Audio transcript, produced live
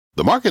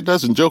The market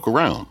doesn't joke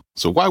around,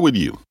 so why would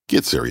you?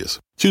 Get serious.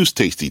 Choose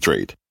Tasty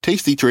Trade.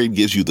 Tasty Trade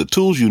gives you the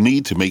tools you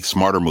need to make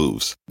smarter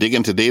moves. Dig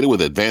into data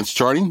with advanced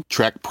charting,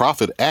 track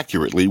profit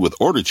accurately with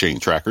order chain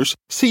trackers,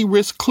 see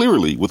risk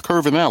clearly with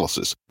curve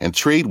analysis, and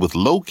trade with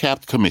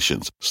low-capped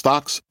commissions,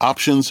 stocks,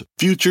 options,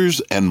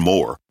 futures, and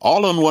more.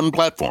 All on one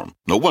platform.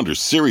 No wonder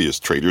serious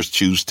traders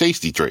choose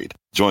Tasty Trade.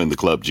 Join the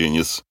club,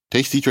 genius.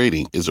 Tasty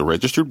Trading is a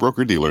registered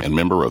broker-dealer and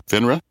member of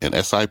FINRA and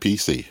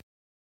SIPC.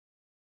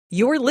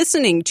 You're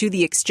listening to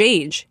The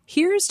Exchange.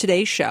 Here's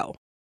today's show.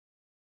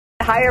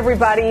 Hi,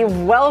 everybody.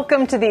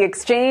 Welcome to The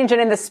Exchange. And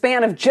in the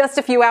span of just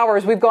a few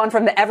hours, we've gone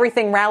from the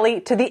everything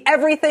rally to the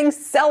everything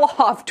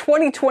sell-off.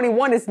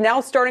 2021 is now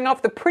starting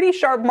off with a pretty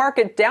sharp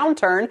market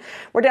downturn.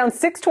 We're down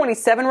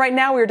 627 right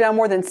now. We were down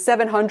more than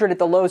 700 at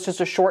the lows just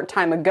a short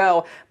time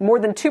ago. More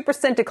than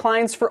 2%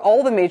 declines for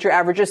all the major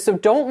averages. So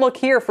don't look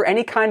here for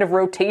any kind of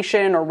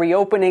rotation or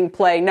reopening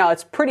play. No,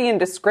 it's pretty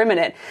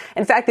indiscriminate.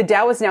 In fact, the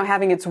Dow is now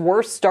having its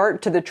worst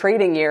start to the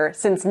trading year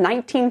since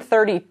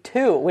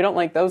 1932. We don't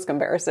like those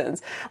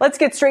comparisons. Let's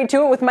get straight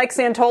to it with Mike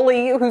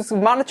Santoli, who's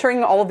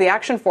monitoring all of the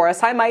action for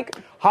us. Hi, Mike.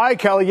 Hi,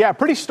 Kelly. Yeah,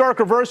 pretty stark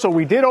reversal.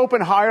 We did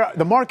open higher.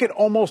 The market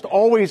almost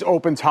always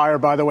opens higher,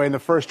 by the way, in the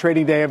first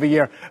trading day of a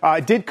year.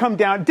 It did come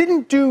down.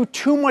 Didn't do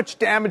too much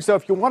damage, though.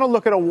 If you want to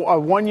look at a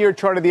one-year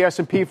chart of the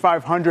S&P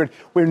 500,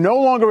 we're no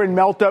longer in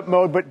melt-up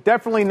mode, but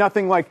definitely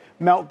nothing like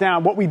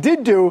meltdown. What we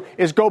did do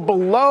is go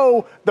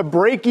below the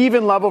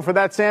break-even level for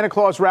that Santa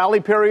Claus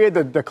rally period,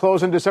 the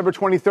close on December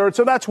 23rd.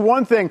 So that's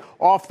one thing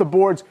off the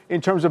boards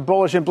in terms of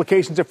bullish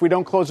implications if we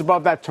don't close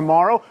above that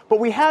tomorrow. But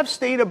we have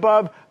stayed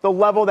above the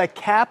level that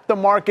capped the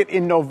market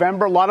in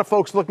November. A lot of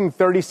folks looking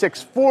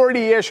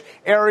 3640-ish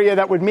area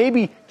that would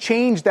maybe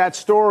change that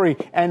story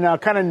and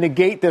kind of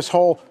negate this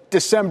whole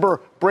December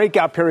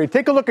breakout period.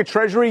 Take a look at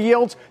Treasury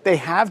yields. They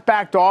have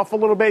backed off a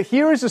little bit.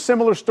 Here is a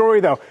similar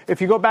story, though.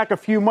 If you go back a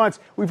few months,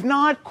 we've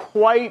not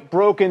quite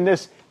broken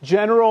this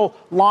general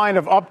line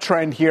of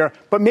uptrend here,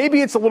 but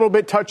maybe it's a little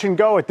bit touch and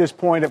go at this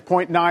point at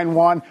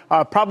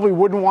 0.91. Probably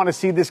wouldn't want to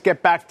see this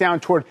get back down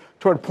toward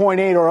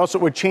 0.8, or else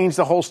it would change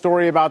the whole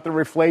story about the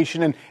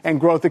reflation and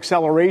growth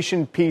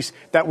acceleration piece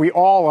that we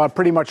all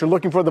pretty much are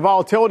looking for. The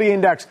volatility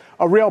index,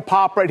 a real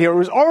pop right here. It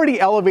was already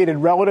elevated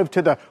relative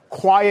to the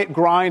quiet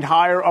grind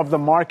higher of the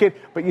market,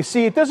 but you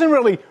see it doesn't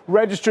really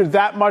register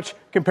that much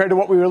compared to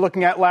what we were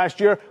looking at last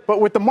year.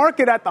 But with the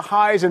market at the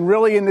highs and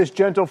really in this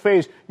gentle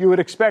phase, you would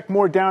expect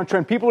more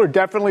downtrend. People are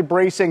definitely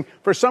bracing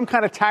for some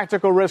kind of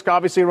tactical risk,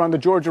 obviously around the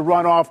Georgia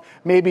runoff,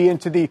 maybe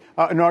into the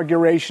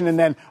inauguration, and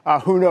then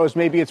who knows,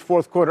 maybe it's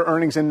fourth quarter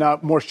earnings and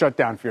more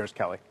shutdown fears,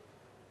 Kelly.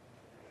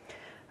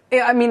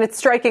 Yeah, I mean, it's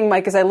striking,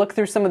 Mike, as I look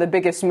through some of the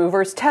biggest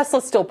movers.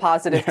 Tesla's still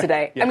positive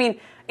today. Yeah. I mean,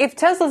 if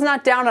Tesla's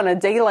not down on a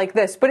day like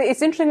this, but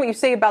it's interesting what you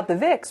say about the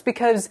VIX,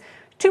 because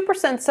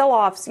 2%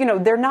 sell-offs,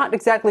 they're not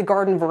exactly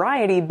garden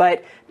variety,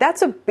 but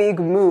that's a big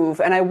move.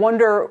 And I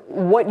wonder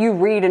what you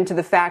read into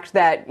the fact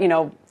that,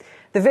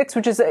 the VIX,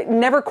 which is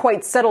never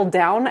quite settled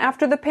down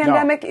after the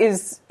pandemic,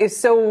 is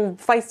so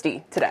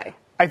feisty today.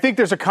 I think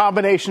there's a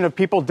combination of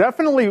people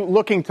definitely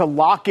looking to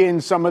lock in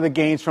some of the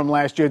gains from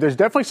last year. There's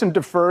definitely some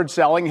deferred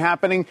selling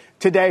happening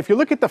today. If you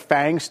look at the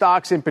FANG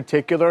stocks in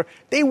particular,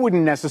 they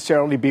wouldn't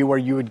necessarily be where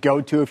you would go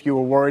to if you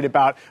were worried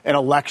about an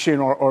election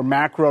or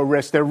macro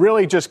risk. They're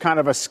really just kind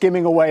of a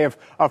skimming away of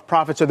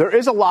profit. So there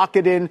is a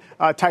lock-it-in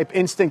type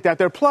instinct out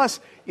there. Plus,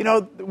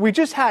 we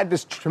just had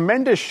this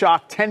tremendous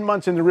shock 10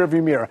 months in the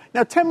rearview mirror.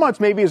 Now, 10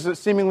 months maybe is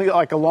seemingly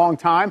like a long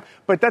time,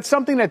 but that's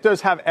something that does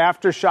have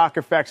aftershock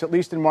effects, at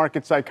least in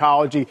market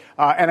psychology.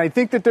 And I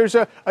think that there's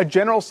a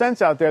general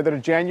sense out there that a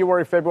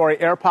January, February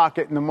air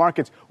pocket in the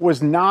markets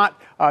was not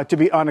to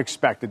be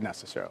unexpected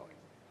necessarily.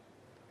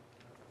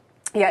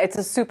 Yeah, it's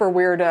a super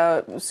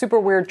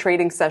weird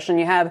trading session.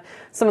 You have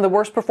some of the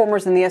worst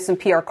performers in the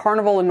S&P are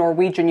Carnival and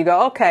Norwegian. You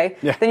go, okay.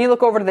 Yeah. Then you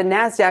look over to the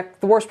NASDAQ.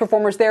 The worst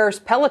performers there is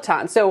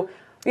Peloton. So,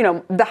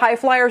 the high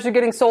flyers are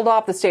getting sold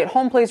off. The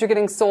stay-at-home plays are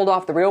getting sold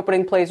off. The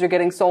reopening plays are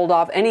getting sold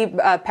off. Any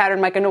pattern,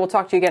 Mike, I know we'll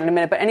talk to you again in a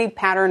minute, but any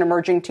pattern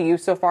emerging to you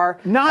so far?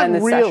 Not in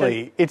this really.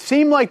 Session? It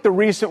seemed like the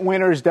recent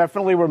winners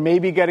definitely were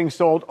maybe getting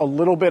sold a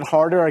little bit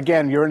harder.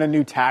 Again, you're in a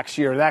new tax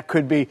year. That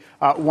could be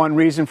one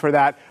reason for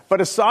that. But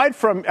aside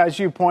from, as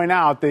you point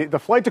out, the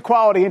flight to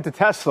quality into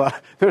Tesla,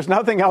 there's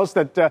nothing else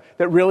that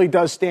really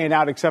does stand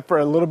out except for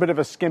a little bit of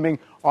a skimming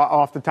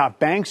off the top.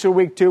 Banks are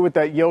weak, too, with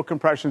that yield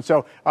compression.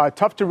 So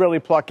tough to really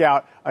pluck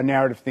out a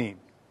narrative theme.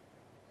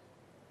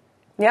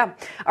 Yeah.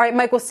 All right,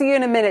 Mike, we'll see you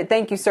in a minute.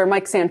 Thank you, sir.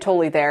 Mike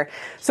Santoli there.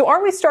 So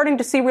are we starting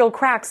to see real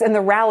cracks in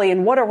the rally,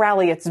 and what a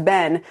rally it's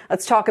been?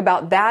 Let's talk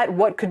about that.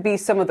 What could be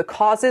some of the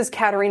causes?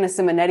 Katerina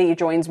Simonetti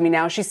joins me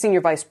now. She's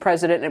Senior Vice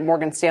President at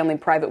Morgan Stanley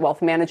Private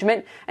Wealth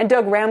Management. And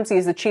Doug Ramsey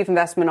is the Chief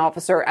Investment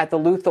Officer at the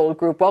Luthold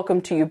Group.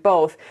 Welcome to you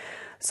both.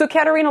 So,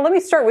 Katerina, let me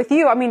start with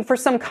you. I mean, for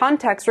some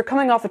context, we're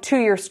coming off a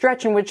 2-year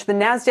stretch in which the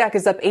NASDAQ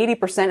is up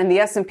 80% and the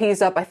S&P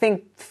is up, I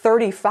think,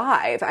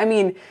 35. I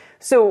mean,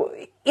 so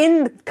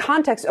in the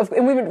context of,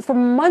 and we've been for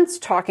months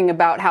talking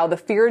about how the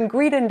fear and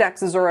greed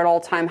indexes are at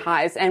all-time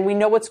highs, and we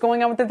know what's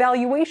going on with the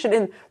valuation.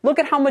 And look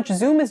at how much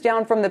Zoom is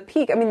down from the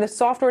peak. I mean, the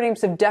software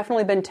names have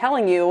definitely been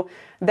telling you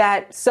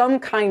that some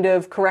kind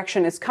of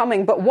correction is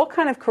coming. But what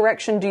kind of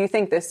correction do you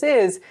think this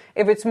is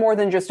if it's more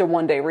than just a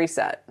one-day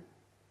reset?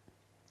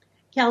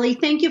 Kelly,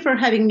 thank you for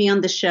having me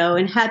on the show,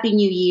 and Happy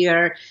New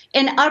Year.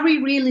 And are we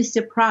really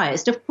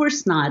surprised? Of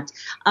course not.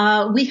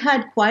 We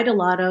had quite a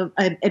lot of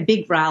a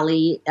big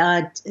rally.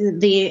 A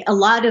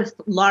lot of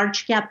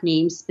large cap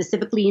names,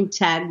 specifically in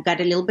tech,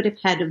 got a little bit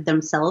ahead of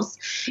themselves.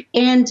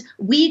 And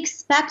we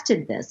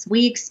expected this.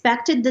 We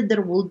expected that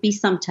there would be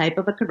some type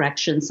of a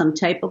correction, some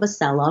type of a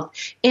sell-off.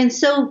 And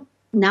so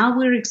now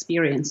we're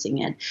experiencing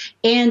it.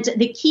 And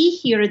the key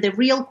here, the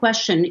real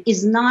question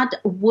is not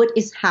what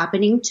is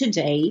happening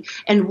today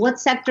and what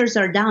sectors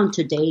are down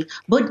today,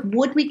 but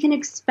what we can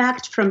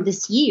expect from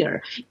this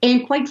year.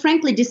 And quite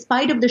frankly,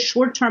 despite of the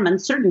short-term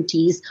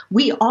uncertainties,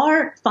 we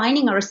are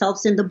finding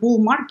ourselves in the bull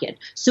market.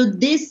 So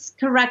this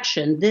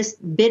correction, this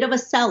bit of a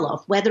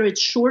sell-off, whether it's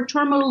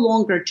short-term or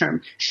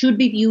longer-term, should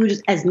be viewed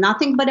as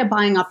nothing but a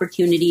buying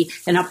opportunity,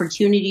 an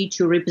opportunity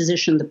to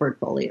reposition the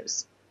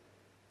portfolios.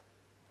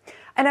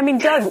 And I mean,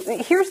 Doug,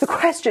 here's the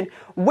question.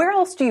 Where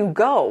else do you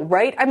go,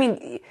 right? I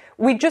mean,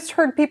 we just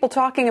heard people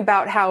talking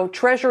about how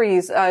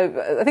treasuries, I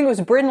think it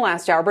was Bryn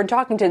last hour, Bryn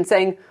Talkington,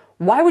 saying,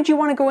 why would you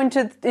want to go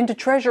into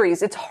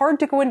treasuries? It's hard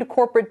to go into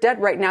corporate debt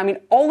right now. I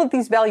mean, all of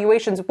these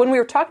valuations, when we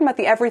were talking about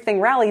the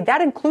everything rally, that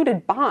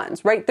included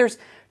bonds, right? There's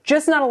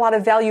just not a lot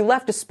of value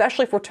left,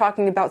 especially if we're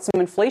talking about some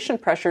inflation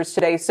pressures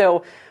today.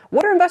 So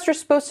what are investors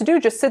supposed to do?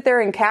 Just sit there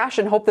in cash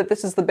and hope that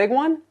this is the big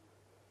one?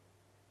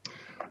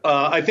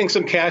 I think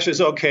some cash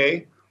is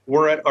okay.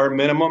 We're at our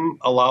minimum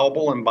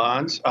allowable in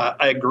bonds.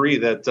 I agree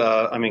that,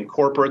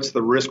 corporates,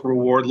 the risk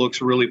reward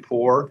looks really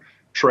poor.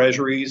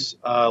 Treasuries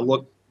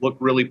look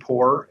really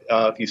poor.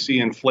 If you see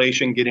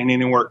inflation getting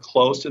anywhere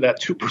close to that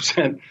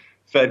 2%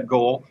 Fed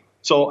goal.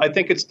 So I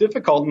think it's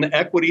difficult. And the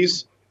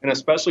equities, and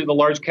especially the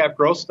large cap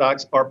growth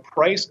stocks, are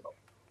priced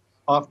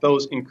off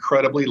those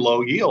incredibly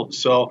low yields.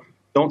 So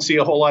don't see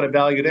a whole lot of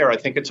value there. I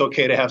think it's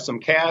okay to have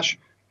some cash,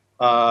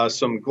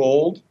 some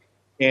gold,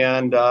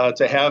 and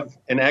to have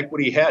an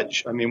equity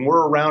hedge. I mean,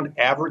 we're around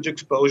average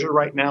exposure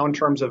right now in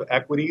terms of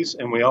equities,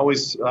 and we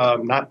always,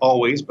 not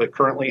always, but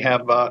currently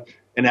have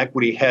an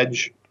equity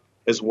hedge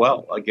as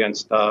well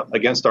against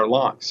our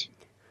longs.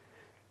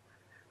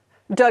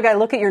 Doug, I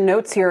look at your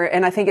notes here,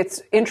 and I think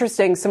it's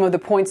interesting, some of the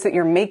points that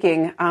you're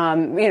making,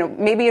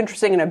 maybe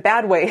interesting in a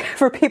bad way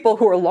for people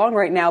who are long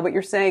right now, but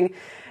you're saying,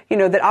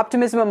 that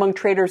optimism among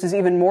traders is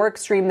even more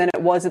extreme than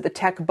it was at the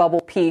tech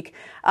bubble peak.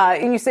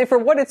 And you say, for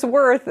what it's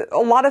worth, a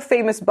lot of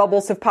famous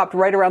bubbles have popped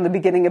right around the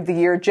beginning of the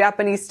year.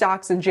 Japanese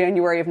stocks in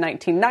January of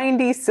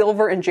 1990,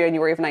 silver in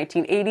January of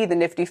 1980, the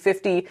Nifty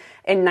 50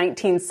 in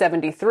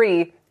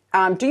 1973.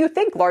 Do you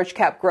think large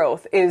cap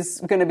growth is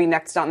going to be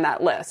next on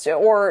that list,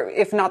 or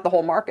if not the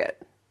whole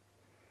market?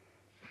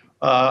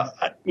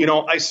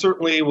 I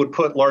certainly would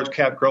put large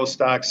cap growth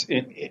stocks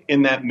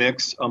in that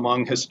mix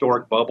among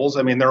historic bubbles.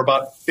 I mean, they're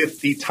about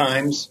 50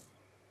 times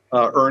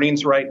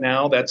earnings right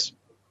now. That's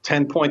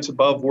 10 points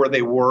above where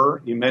they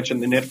were. You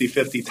mentioned the Nifty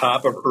 50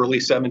 top of early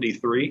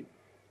 73.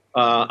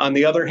 On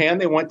the other hand,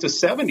 they went to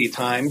 70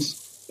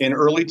 times in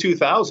early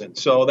 2000.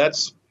 So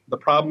that's the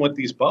problem with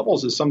these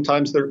bubbles, is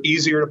sometimes they're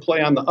easier to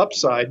play on the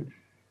upside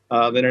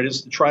than it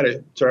is to try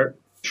to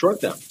short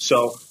them.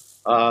 So,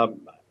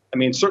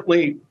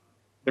 certainly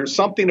there's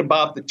something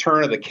about the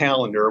turn of the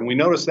calendar, and we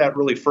notice that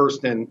really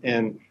first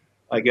in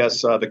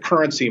the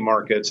currency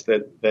markets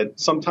that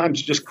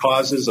sometimes just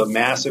causes a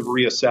massive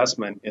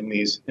reassessment in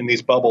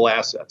these bubble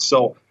assets.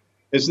 So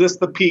is this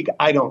the peak?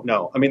 I don't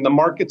know. I mean, the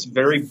market's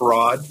very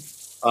broad.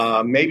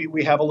 Maybe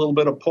we have a little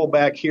bit of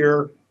pullback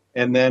here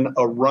and then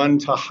a run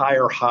to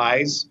higher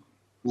highs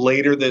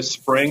later this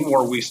spring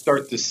where we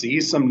start to see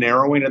some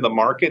narrowing of the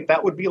market.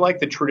 That would be like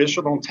the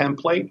traditional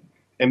template.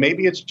 And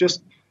maybe it's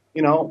just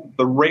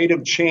the rate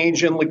of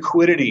change in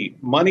liquidity,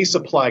 money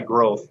supply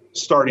growth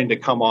starting to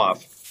come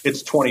off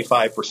its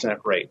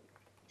 25% rate.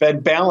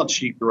 Fed balance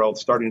sheet growth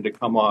starting to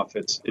come off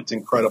its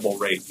incredible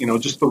rate.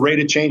 Just the rate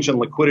of change in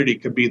liquidity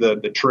could be the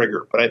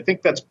trigger. But I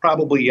think that's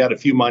probably yet a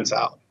few months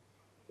out,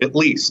 at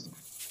least.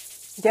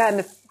 Yeah,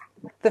 and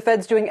the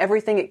Fed's doing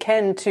everything it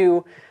can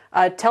to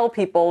tell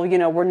people,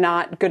 we're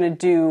not going to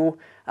do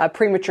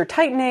premature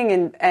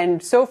tightening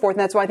and so forth. And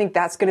that's why I think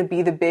that's going to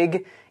be the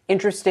big,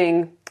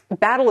 interesting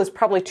battle is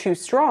probably too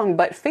strong,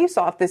 but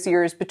face-off this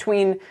year is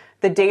between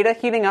the data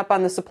heating up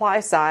on the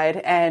supply side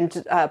and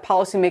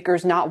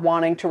policymakers not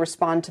wanting to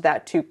respond to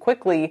that too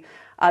quickly.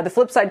 The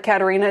flip side,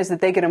 Katerina, is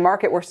that they get a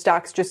market where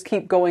stocks just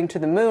keep going to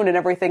the moon and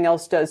everything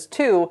else does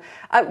too.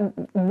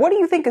 What do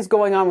you think is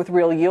going on with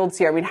real yields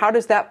here? I mean, how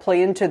does that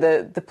play into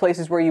the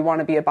places where you want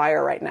to be a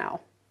buyer right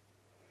now?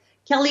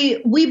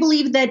 Kelly, we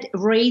believe that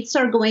rates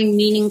are going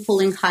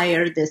meaningfully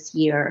higher this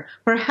year,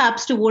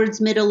 perhaps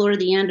towards middle or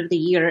the end of the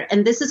year.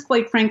 And this is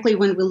quite frankly,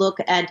 when we look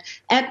at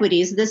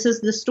equities, this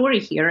is the story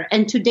here.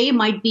 And today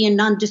might be a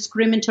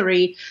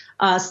non-discriminatory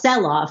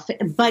sell-off.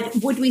 But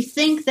what we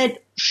think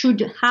that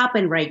should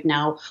happen right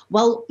now,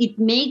 well, it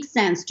makes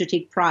sense to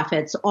take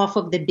profits off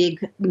of the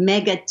big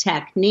mega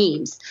tech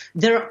names.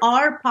 There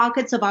are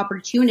pockets of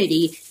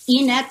opportunity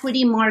in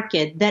equity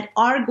market that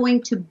are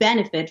going to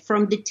benefit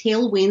from the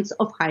tailwinds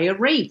of higher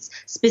rates,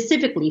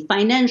 specifically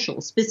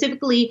financial,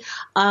 specifically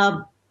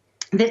the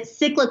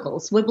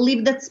cyclicals. We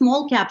believe that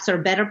small caps are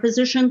better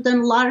positioned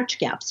than large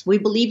caps. We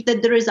believe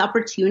that there is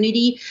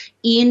opportunity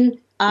in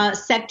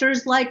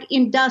sectors like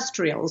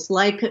industrials,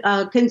 like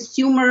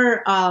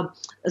consumer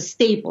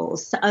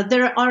staples.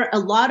 There are a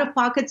lot of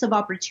pockets of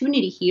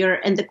opportunity here.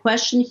 And the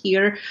question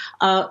here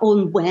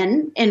on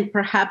when, and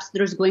perhaps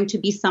there's going to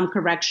be some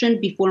correction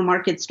before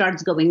market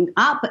starts going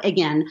up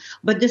again.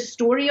 But the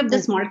story of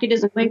this market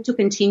is going to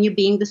continue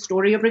being the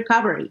story of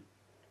recovery.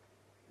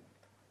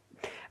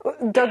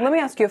 Doug, let me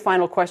ask you a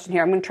final question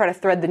here. I'm going to try to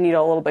thread the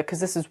needle a little bit because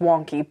this is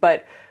wonky,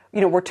 but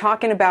we're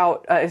talking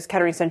about, as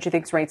Katerina said, she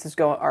thinks rates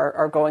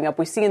are going up.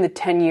 We see in the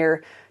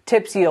 10-year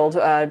TIPS yield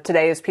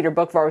today, as Peter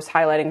Bookvar was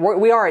highlighting,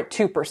 we are at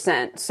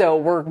 2%. So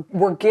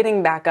we're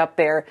getting back up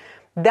there.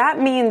 That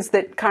means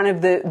that kind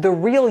of the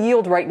real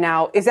yield right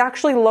now is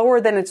actually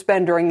lower than it's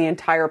been during the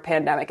entire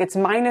pandemic. It's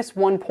minus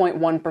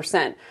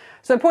 1.1%.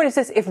 So my point is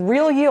this, if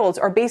real yields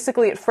are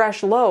basically at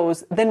fresh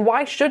lows, then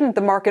why shouldn't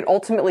the market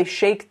ultimately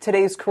shake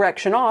today's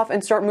correction off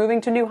and start moving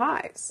to new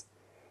highs?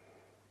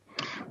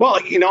 Well,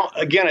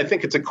 again, I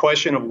think it's a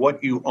question of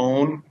what you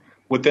own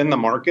within the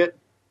market.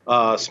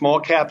 Small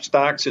cap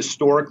stocks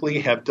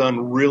historically have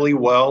done really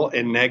well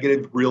in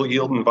negative real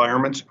yield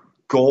environments.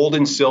 Gold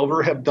and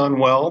silver have done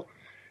well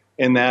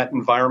in that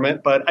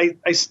environment. But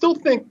I still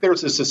think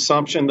there's this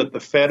assumption that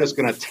the Fed is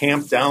going to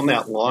tamp down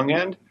that long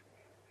end.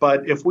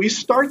 But if we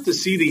start to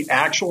see the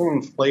actual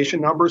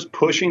inflation numbers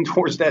pushing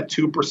towards that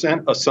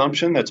 2%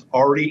 assumption that's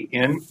already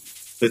in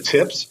the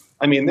TIPS,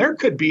 I mean, there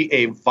could be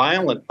a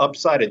violent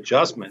upside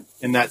adjustment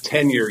in that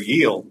 10-year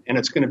yield, and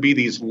it's going to be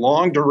these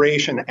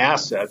long-duration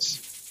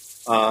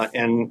assets.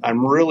 And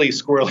I'm really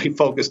squarely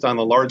focused on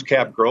the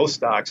large-cap growth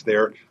stocks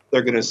there.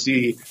 They're going to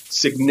see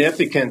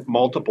significant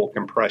multiple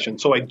compression.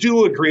 So I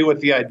do agree with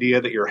the idea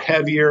that you're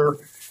heavier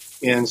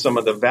in some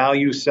of the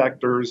value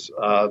sectors,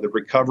 the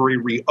recovery,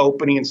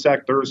 reopening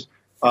sectors.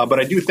 But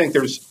I do think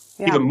there's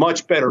even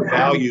much better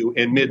value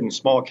in mid and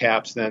small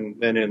caps than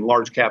in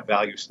large-cap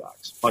value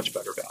stocks. Much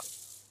better value.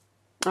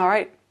 All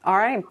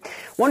right.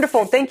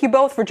 Wonderful. Thank you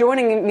both for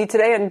joining me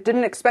today, and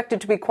didn't expect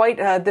it to be quite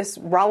this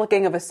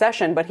rollicking of a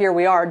session, but here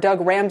we are. Doug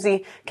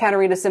Ramsey,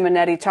 Katerina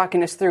Simonetti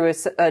talking us through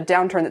a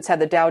downturn that's had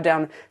the Dow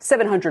down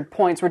 700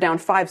 points. We're down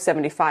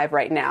 575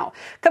 right now.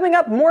 Coming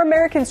up, more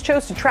Americans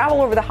chose to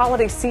travel over the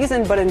holiday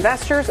season, but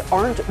investors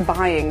aren't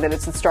buying that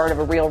it's the start of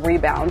a real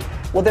rebound.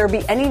 Will there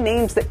be any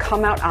names that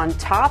come out on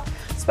top,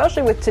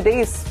 especially with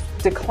today's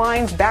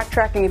declines,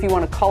 backtracking if you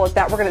want to call it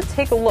that? We're going to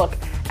take a look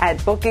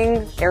at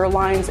booking,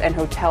 airlines, and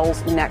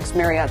hotels next.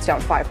 Marriott's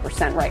down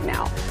 5% right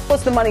now.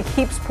 Plus, the money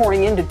keeps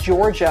pouring into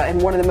Georgia in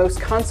one of the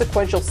most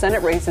consequential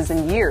Senate races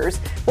in years.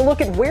 We'll look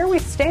at where we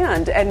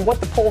stand and what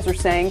the polls are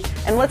saying.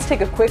 And let's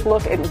take a quick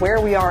look at where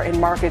we are in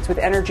markets, with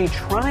energy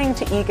trying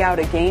to eke out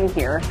a gain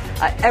here.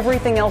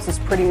 Everything else is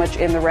pretty much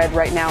in the red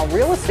right now.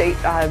 Real estate,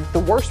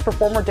 the worst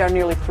performer, down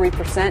nearly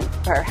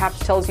 3%. Perhaps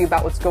tells you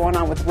about what's going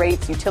on with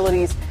rates.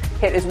 Utilities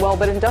hit as well,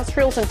 but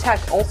industrials and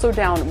tech also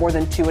down more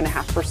than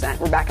 2.5%.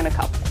 We're back in a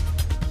couple.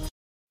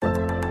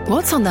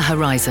 What's on the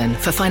horizon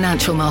for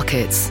financial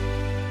markets?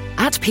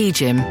 At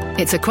PGIM,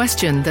 it's a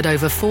question that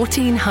over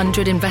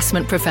 1,400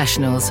 investment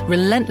professionals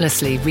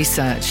relentlessly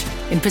research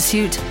in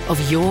pursuit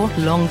of your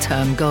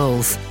long-term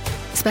goals.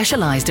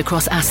 Specialized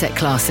across asset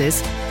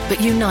classes, but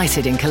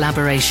united in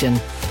collaboration,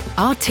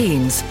 our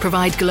teams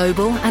provide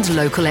global and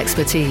local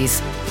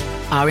expertise.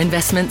 Our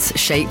investments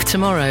shape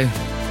tomorrow,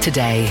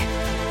 today.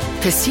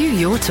 Pursue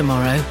your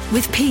tomorrow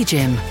with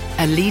PGIM,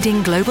 a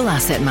leading global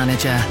asset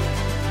manager.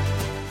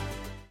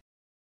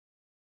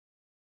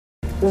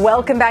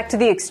 Welcome back to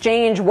the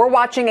exchange. We're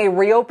watching a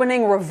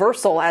reopening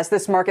reversal as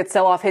this market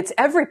sell-off hits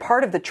every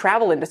part of the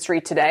travel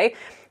industry today.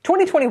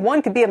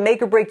 2021 could be a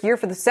make or break year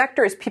for the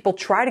sector as people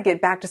try to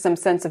get back to some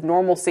sense of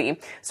normalcy.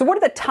 So what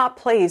are the top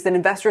plays that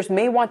investors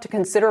may want to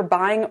consider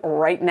buying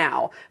right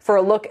now? For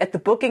a look at the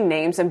booking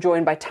names, I'm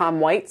joined by Tom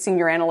White,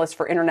 Senior Analyst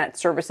for Internet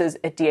Services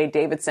at D.A.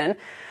 Davidson.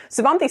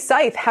 Savanthi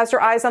Saith has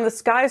her eyes on the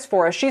skies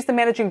for us. She's the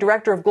Managing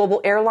Director of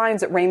Global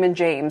Airlines at Raymond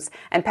James.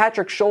 And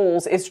Patrick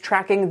Scholes is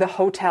tracking the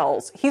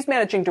hotels. He's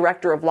Managing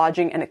Director of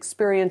Lodging and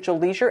Experiential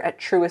Leisure at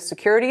Truist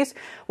Securities.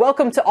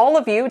 Welcome to all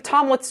of you.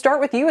 Tom, let's start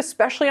with you,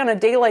 especially on a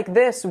day like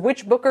this.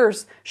 Which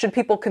bookers should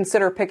people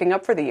consider picking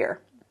up for the year?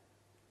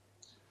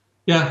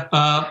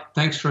 Yeah,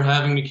 thanks for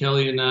having me,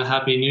 Kelly, and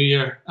Happy New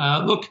Year.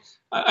 Look,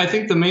 I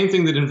think the main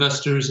thing that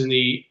investors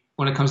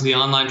when it comes to the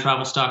online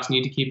travel stocks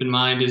need to keep in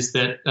mind is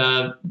that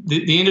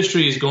the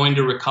industry is going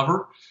to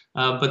recover.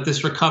 But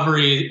this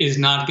recovery is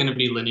not going to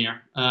be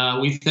linear.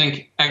 We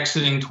think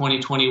exiting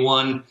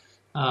 2021,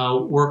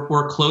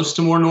 we're close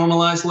to more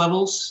normalized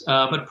levels,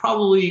 but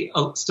probably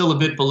still a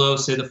bit below,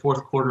 say, the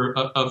fourth quarter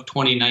of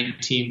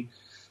 2019.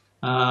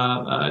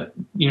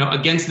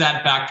 Against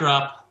that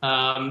backdrop,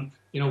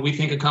 we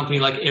think a company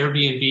like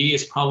Airbnb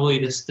is probably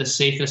the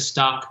safest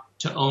stock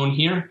to own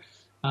here.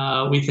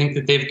 We think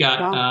that they've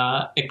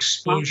got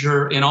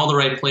exposure in all the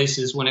right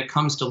places when it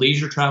comes to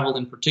leisure travel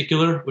in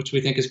particular, which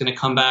we think is going to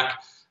come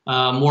back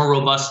more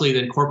robustly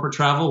than corporate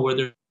travel, where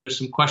there's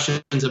some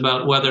questions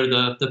about whether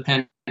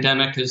the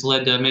pandemic has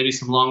led to maybe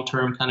some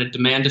long-term kind of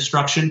demand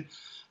destruction.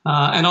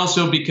 And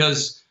also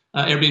because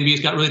Airbnb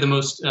has got really the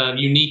most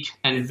unique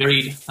and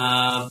varied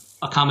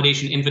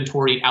accommodation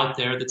inventory out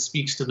there that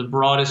speaks to the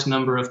broadest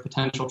number of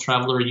potential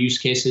traveler use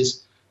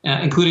cases,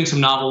 including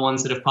some novel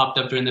ones that have popped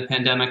up during the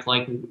pandemic,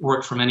 like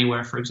work from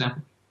anywhere, for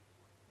example.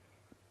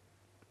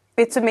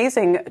 It's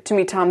amazing to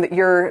me, Tom, that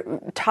your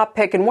top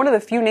pick and one of the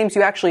few names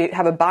you actually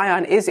have a buy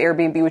on is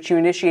Airbnb, which you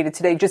initiated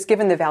today, just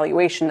given the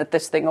valuation that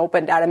this thing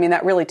opened at. I mean,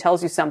 that really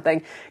tells you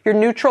something. You're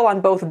neutral on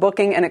both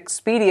Booking and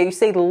Expedia. You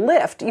say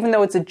Lyft, even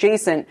though it's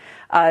adjacent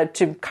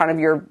to kind of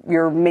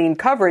your main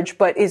coverage,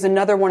 but is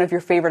another one of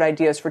your favorite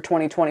ideas for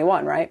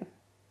 2021, right?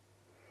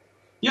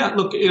 Yeah,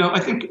 look, I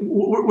think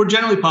we're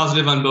generally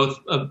positive on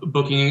both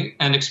Booking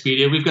and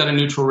Expedia. We've got a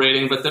neutral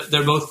rating, but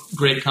they're both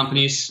great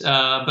companies.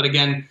 But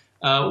again,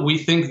 we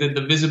think that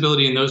the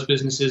visibility in those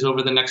businesses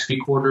over the next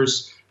few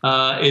quarters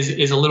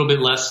is a little bit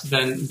less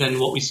than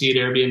what we see at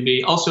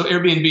Airbnb. Also,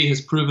 Airbnb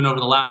has proven over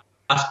the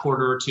last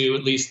quarter or two,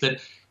 at least,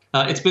 that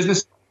its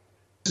business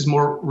is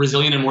more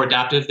resilient and more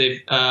adaptive.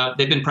 They've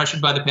been pressured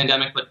by the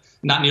pandemic, but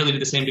not nearly to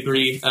the same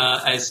degree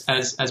as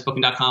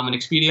Booking.com and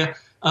Expedia.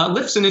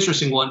 Lyft's an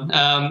interesting one.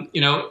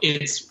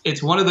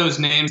 It's one of those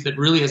names that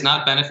really has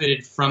not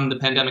benefited from the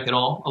pandemic at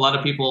all. A lot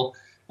of people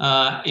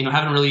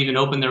haven't really even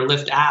opened their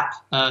Lyft app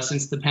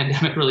since the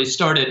pandemic really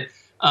started.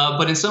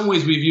 But in some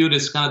ways, we view it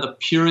as kind of the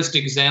purest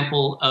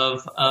example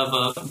of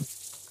a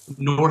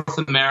North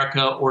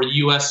America or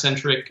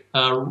U.S.-centric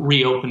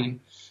reopening.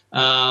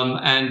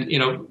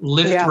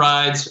 Lyft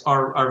rides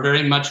are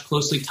very much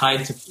closely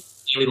tied to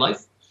daily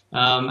life.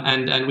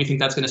 And we think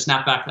that's going to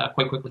snap back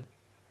quite quickly.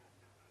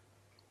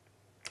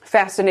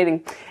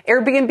 Fascinating.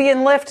 Airbnb and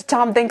Lyft.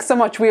 Tom, thanks so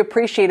much. We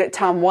appreciate it.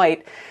 Tom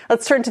White.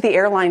 Let's turn to the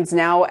airlines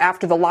now.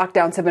 After the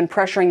lockdowns have been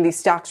pressuring these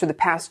stocks for the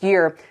past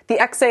year, the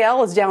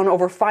XAL is down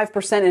over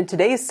 5% in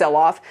today's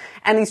sell-off,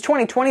 and these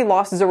 2020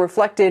 losses are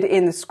reflected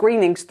in the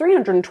screenings.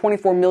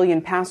 324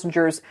 million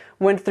passengers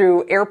went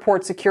through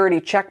airport security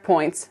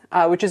checkpoints,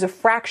 which is a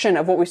fraction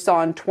of what we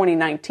saw in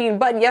 2019.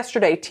 But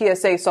yesterday,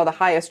 TSA saw the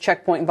highest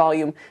checkpoint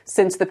volume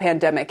since the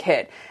pandemic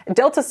hit.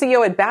 Delta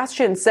CEO Ed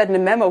Bastian said in a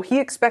memo he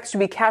expects to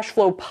be cash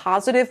flow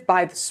positive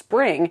by the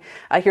spring.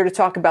 Here to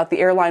talk about the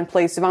airline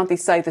play, Sevanthi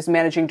Syth is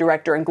managing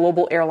director and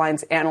global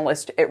airlines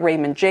analyst at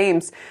Raymond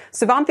James.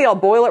 Sevanthi, I'll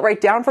boil it right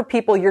down for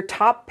people. Your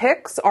top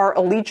picks are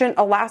Allegiant,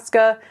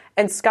 Alaska,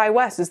 and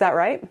SkyWest. Is that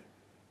right?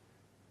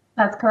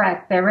 That's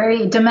correct. They're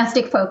very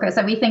domestic focused.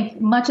 And we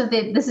think much of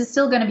this is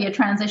still going to be a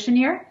transition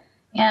year.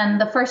 And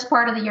the first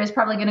part of the year is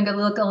probably going to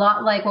look a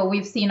lot like what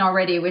we've seen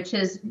already, which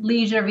is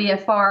leisure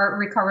VFR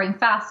recovering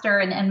faster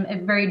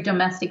and very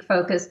domestic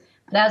focus.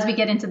 But as we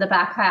get into the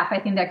back half, I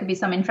think there could be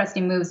some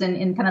interesting moves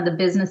in kind of the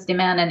business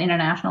demand and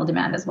international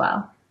demand as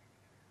well.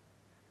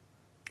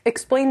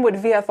 Explain what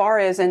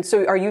VFR is. And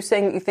so are you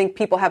saying that you think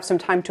people have some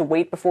time to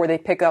wait before they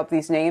pick up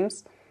these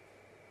names?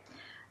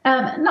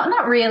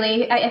 Not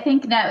really. I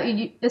think now,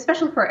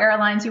 especially for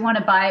airlines, you want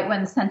to buy it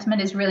when the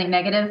sentiment is really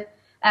negative.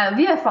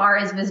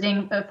 VFR is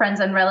visiting friends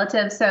and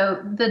relatives.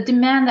 So the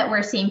demand that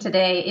we're seeing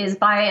today is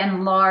by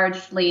and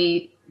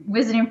largely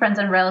visiting friends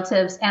and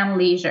relatives and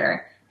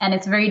leisure. And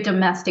it's very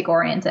domestic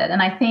oriented.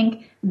 And I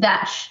think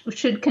that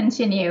should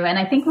continue. And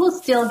I think we'll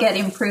still get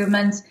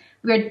improvements.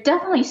 We're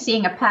definitely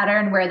seeing a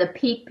pattern where the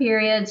peak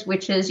periods,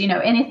 which is,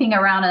 anything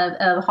around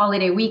a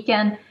holiday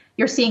weekend,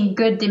 you're seeing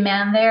good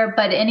demand there.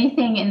 But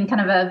anything in kind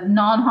of a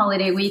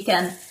non-holiday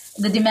weekend,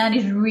 the demand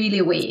is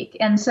really weak.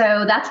 And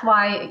so that's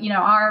why,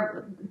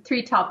 our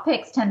three top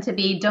picks tend to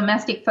be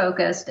domestic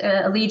focused.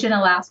 Allegiant,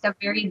 Alaska,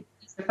 very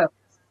focused.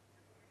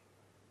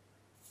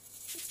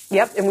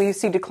 Yep, and we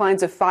see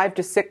declines of 5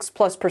 to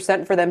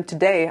 6+% for them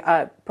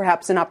today,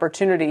 perhaps an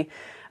opportunity.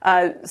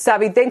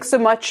 Savi, thanks so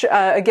much.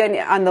 Again,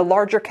 on the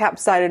larger cap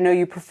side, I know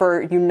you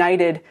prefer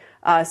United.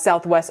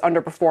 Southwest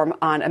underperform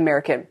on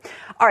American.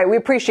 All right, we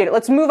appreciate it.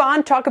 Let's move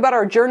on, talk about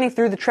our journey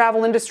through the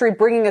travel industry,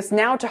 bringing us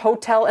now to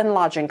hotel and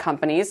lodging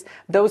companies.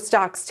 Those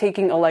stocks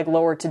taking a leg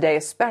lower today,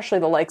 especially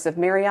the likes of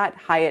Marriott,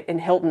 Hyatt, and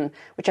Hilton,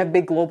 which have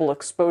big global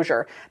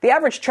exposure. The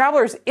average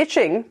traveler is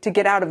itching to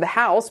get out of the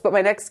house, but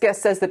my next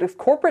guest says that if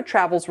corporate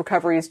travel's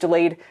recovery is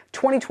delayed,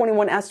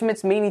 2021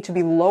 estimates may need to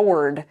be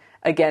lowered.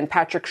 Again,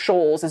 Patrick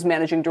Scholes is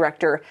managing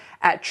director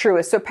at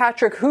Truist. So,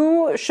 Patrick,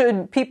 who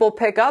should people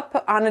pick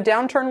up on a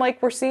downturn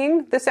like we're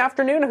seeing this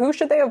afternoon? Who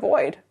should they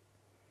avoid?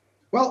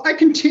 Well, I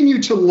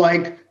continue to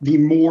like the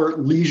more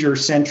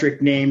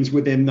leisure-centric names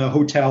within the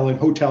hotel and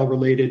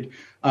hotel-related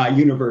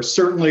universe.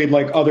 Certainly,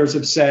 like others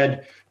have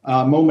said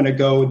a moment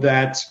ago,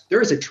 that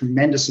there is a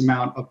tremendous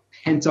amount of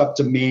pent-up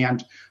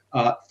demand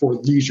for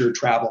leisure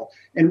travel.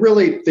 And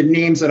really, the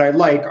names that I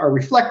like are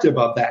reflective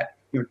of that.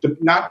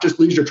 Not just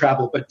leisure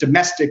travel, but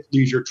domestic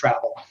leisure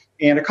travel.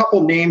 And a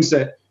couple names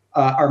that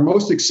are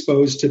most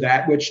exposed to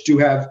that, which do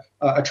have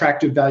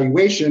attractive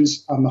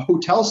valuations on the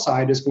hotel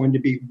side, is going to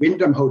be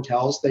Wyndham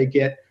Hotels. They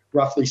get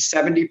roughly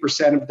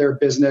 70% of their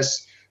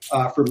business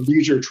from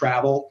leisure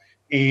travel,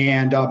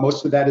 and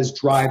most of that is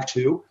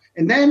drive-to.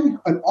 And then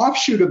an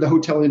offshoot of the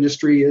hotel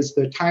industry is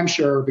the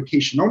timeshare or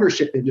vacation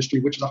ownership industry,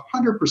 which is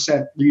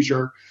 100%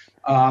 leisure.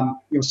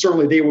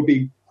 Certainly they will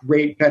be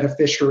great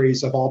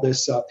beneficiaries of all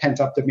this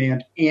pent-up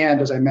demand.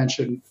 And as I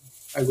mentioned,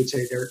 I would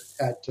say they're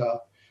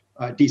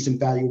at decent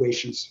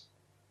valuations.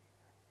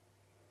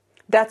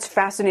 That's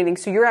fascinating.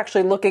 So you're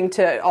actually looking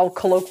to, I'll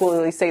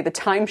colloquially say, the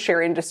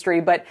timeshare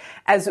industry, but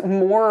as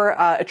more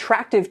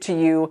attractive to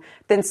you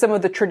than some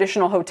of the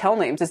traditional hotel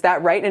names. Is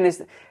that right? And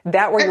is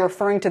that where you're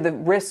referring to the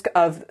risk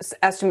of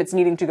estimates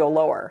needing to go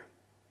lower?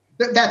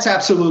 That's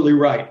absolutely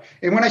right.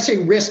 And when I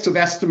say risks of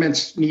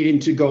estimates needing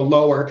to go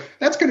lower,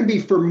 that's going to be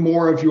for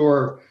more of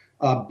your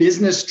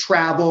business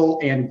travel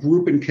and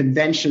group and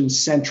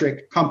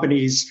convention-centric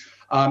companies.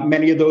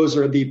 Many of those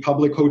are the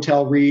public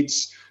hotel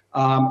REITs,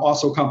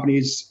 also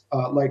companies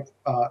like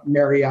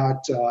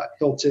Marriott,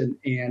 Hilton,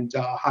 and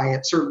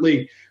Hyatt.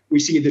 Certainly, we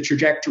see the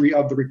trajectory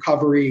of the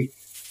recovery.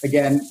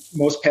 Again,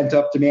 most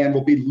pent-up demand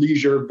will be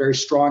leisure, very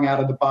strong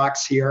out of the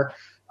box here,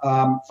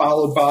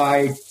 followed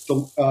by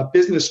the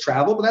business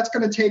travel. But that's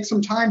going to take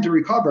some time to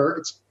recover.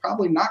 It's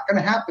probably not going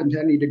to happen to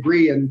any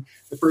degree in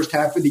the first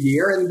half of the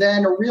year. And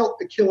then a real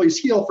Achilles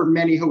heel for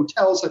many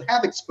hotels that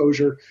have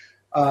exposure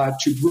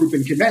to group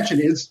and convention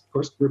is, of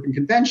course, group and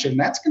convention.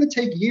 That's going to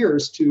take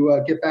years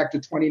to get back to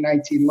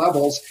 2019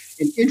 levels.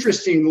 And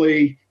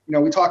interestingly,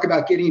 we talk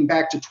about getting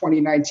back to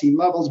 2019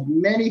 levels.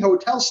 Many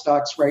hotel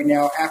stocks right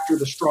now, after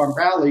the strong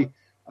rally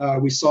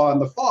we saw in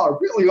the fall, are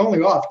really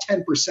only off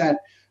 10%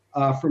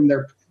 from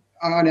their,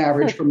 on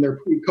average, from their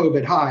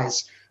pre-COVID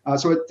highs.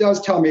 So it does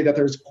tell me that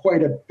there's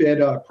quite a bit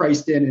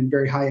priced in and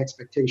very high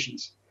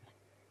expectations.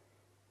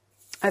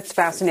 That's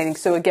fascinating.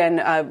 So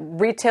again,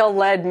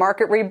 retail-led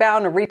market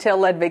rebound, a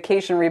retail-led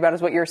vacation rebound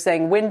is what you're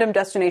saying. Wyndham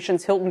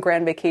Destinations, Hilton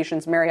Grand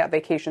Vacations, Marriott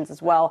Vacations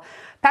as well.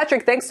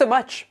 Patrick, thanks so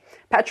much.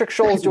 Patrick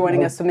Scholes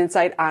joining us, some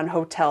insight on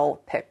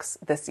hotel picks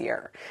this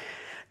year.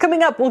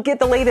 Coming up, we'll get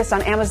the latest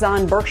on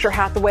Amazon, Berkshire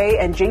Hathaway,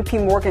 and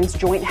JP Morgan's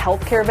joint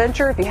healthcare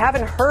venture. If you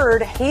haven't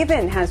heard,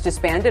 Haven has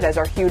disbanded, as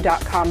our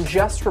Hugh.com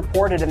just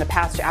reported in the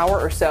past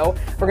hour or so.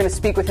 We're going to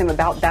speak with him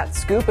about that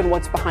scoop and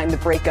what's behind the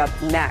breakup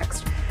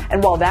next.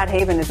 And while that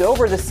haven is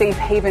over, the safe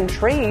haven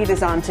trade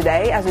is on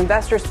today as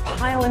investors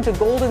pile into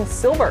gold and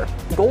silver.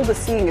 Gold is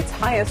seeing its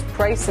highest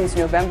price since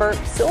November.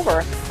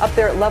 Silver up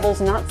there at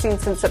levels not seen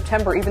since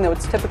September, even though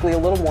it's typically a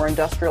little more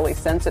industrially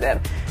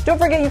sensitive. Don't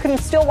forget, you can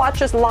still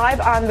watch us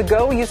live on the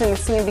go using the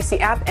CNBC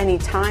app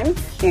anytime.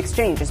 The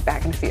Exchange is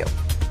back in a few.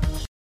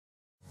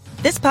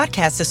 This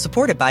podcast is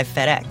supported by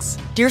FedEx.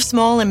 Dear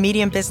small and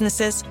medium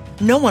businesses,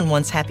 no one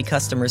wants happy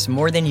customers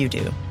more than you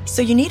do.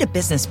 So you need a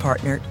business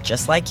partner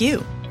just like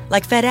you.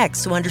 Like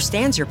FedEx, who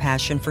understands your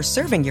passion for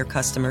serving your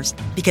customers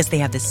because they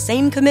have the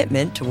same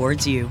commitment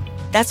towards you.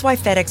 That's why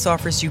FedEx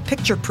offers you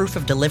picture proof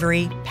of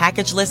delivery,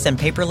 packageless and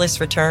paperless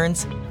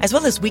returns, as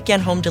well as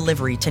weekend home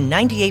delivery to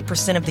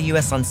 98% of the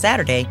U.S. on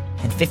Saturday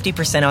and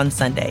 50% on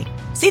Sunday.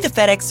 See the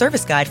FedEx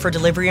service guide for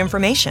delivery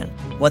information.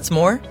 What's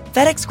more,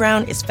 FedEx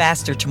Ground is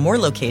faster to more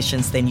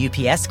locations than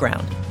UPS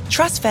Ground.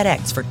 Trust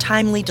FedEx for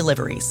timely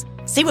deliveries.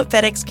 See what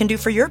FedEx can do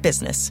for your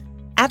business.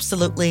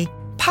 Absolutely,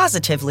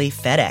 positively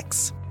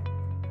FedEx.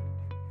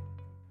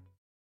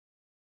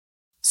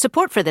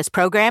 Support for this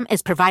program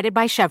is provided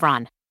by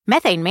Chevron.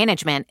 Methane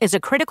management is a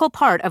critical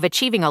part of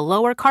achieving a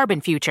lower carbon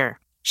future.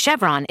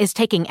 Chevron is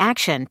taking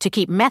action to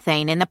keep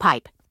methane in the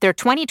pipe. Their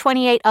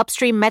 2028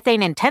 upstream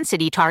methane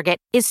intensity target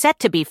is set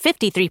to be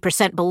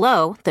 53%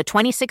 below the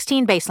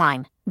 2016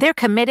 baseline. They're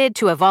committed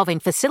to evolving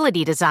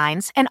facility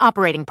designs and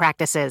operating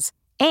practices.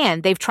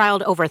 And they've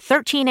trialed over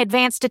 13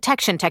 advanced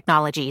detection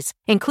technologies,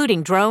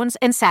 including drones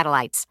and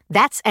satellites.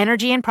 That's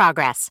energy in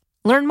progress.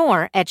 Learn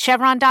more at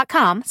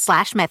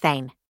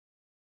chevron.com/methane.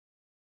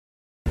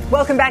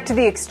 Welcome back to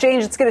The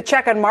Exchange. Let's get a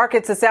check on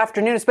markets this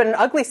afternoon. It's been an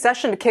ugly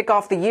session to kick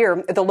off the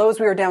year. At the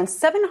lows, we were down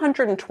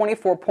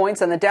 724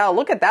 points on the Dow.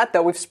 Look at that,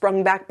 though. We've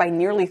sprung back by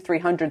nearly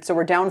 300, so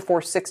we're down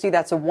 460.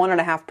 That's a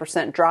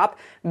 1.5% drop.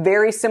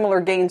 Very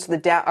similar gains for the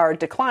Dow, or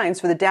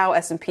declines for the Dow,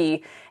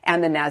 S&P,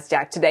 and the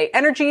NASDAQ today.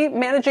 Energy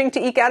managing to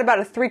eke out about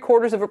a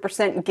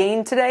 0.75%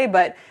 gain today,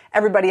 but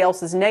everybody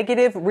else is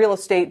negative. Real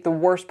estate, the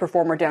worst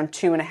performer, down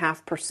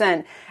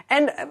 2.5%.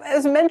 And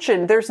as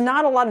mentioned, there's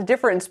not a lot of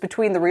difference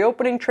between the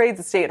reopening trades,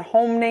 the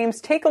stay-at-home names.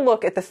 Take a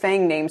look at the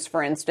FANG names,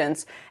 for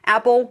instance.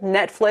 Apple,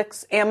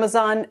 Netflix,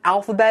 Amazon,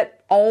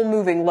 Alphabet, all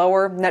moving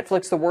lower.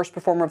 Netflix, the worst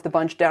performer of the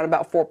bunch, down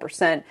about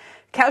 4%.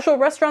 Casual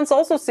restaurants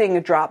also seeing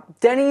a drop.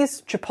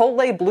 Denny's,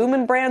 Chipotle,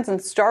 Bloomin' Brands, and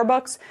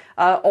Starbucks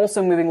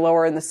also moving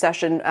lower in the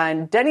session.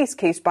 And Denny's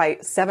case by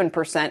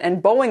 7%.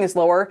 And Boeing is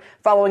lower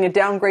following a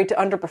downgrade to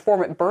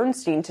underperform at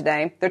Bernstein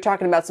today. They're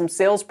talking about some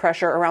sales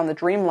pressure around the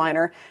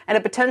Dreamliner and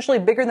a potentially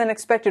bigger than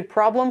expected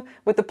problem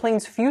with the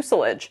plane's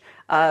fuselage.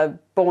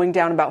 Boeing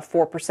down about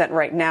 4%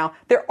 right now.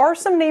 There are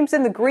some names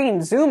in the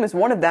green. Zoom is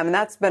one of them, and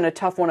that's been a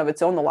tough one of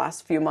its own the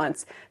last few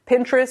months.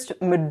 Pinterest,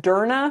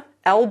 Moderna,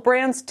 L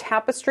Brands,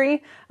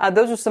 Tapestry.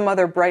 Those are some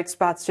other bright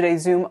spots today.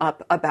 Zoom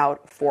up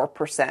about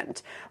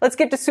 4%. Let's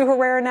get to Sue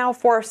Herrera now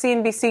for our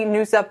CNBC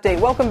News Update.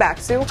 Welcome back,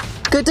 Sue.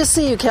 Good to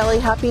see you, Kelly.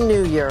 Happy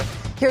New Year.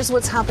 Here's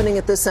what's happening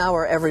at this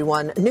hour,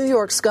 everyone. New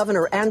York's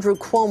Governor Andrew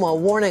Cuomo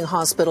warning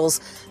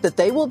hospitals that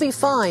they will be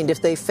fined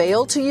if they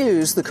fail to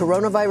use the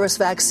coronavirus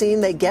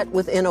vaccine they get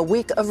within a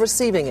week of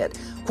receiving it.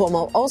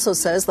 Cuomo also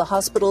says the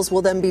hospitals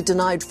will then be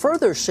denied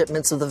further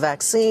shipments of the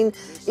vaccine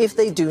if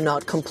they do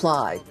not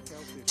comply.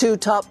 Two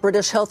top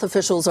British health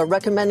officials are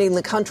recommending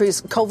the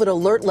country's COVID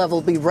alert level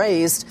be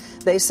raised.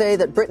 They say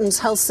that Britain's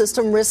health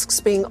system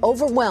risks being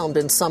overwhelmed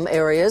in some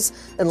areas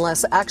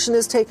unless action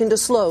is taken to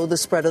slow the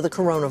spread of the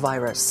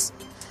coronavirus.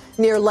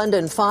 Near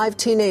London, 5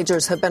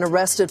 teenagers have been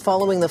arrested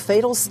following the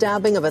fatal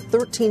stabbing of a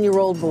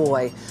 13-year-old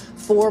boy.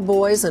 4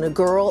 boys and a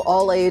girl,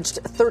 all aged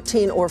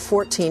 13 or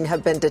 14,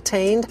 have been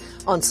detained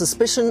on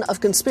suspicion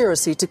of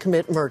conspiracy to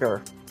commit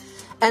murder.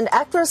 And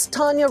actress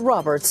Tanya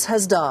Roberts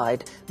has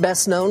died.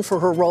 Best known for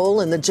her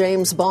role in the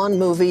James Bond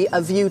movie A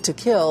View to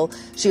Kill,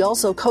 she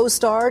also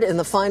co-starred in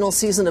the final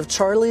season of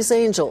Charlie's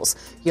Angels.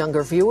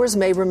 Younger viewers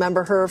may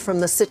remember her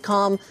from the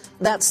sitcom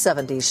That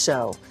 70s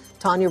Show.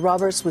 Tanya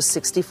Roberts was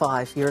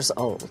 65 years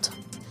old.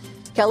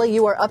 Kelly,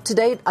 you are up to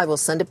date. I will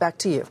send it back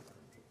to you.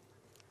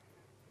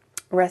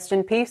 Rest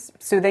in peace.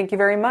 Sue, thank you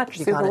very much.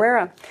 Sue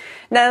Herrera.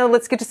 Now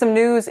let's get to some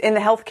news in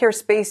the healthcare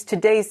space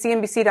today.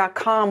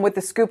 CNBC.com with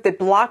the scoop that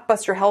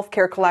blockbuster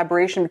healthcare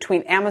collaboration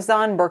between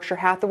Amazon, Berkshire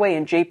Hathaway,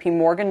 and JP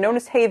Morgan, known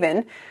as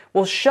Haven,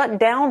 will shut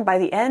down by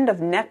the end of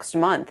next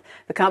month.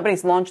 The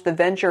companies launched the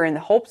venture in the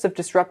hopes of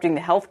disrupting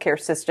the healthcare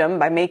system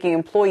by making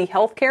employee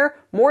healthcare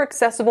more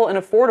accessible and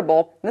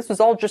affordable. And this was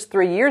all just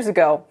 3 years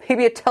ago.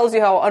 Maybe it tells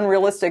you how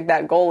unrealistic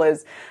that goal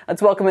is.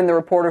 Let's welcome in the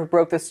reporter who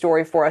broke this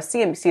story for us,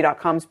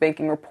 CNBC.com's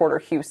banking reporter,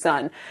 Hugh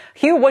Sun.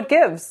 Hugh, what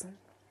gives?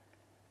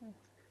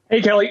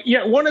 Hey, Kelly.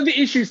 Yeah, one of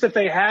the issues that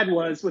they had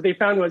was, what they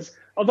found was,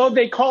 although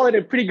they call it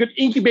a pretty good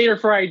incubator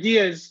for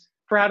ideas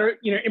for how to,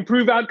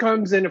 improve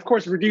outcomes and, of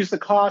course, reduce the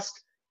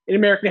cost in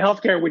American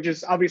healthcare, which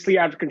is obviously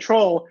out of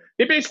control,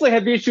 they basically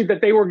had the issue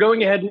that they were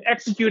going ahead and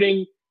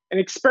executing and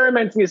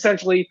experimenting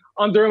essentially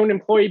on their own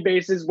employee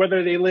bases,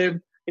 whether they live,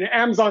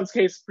 Amazon's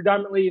case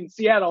predominantly in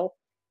Seattle,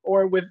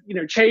 or with,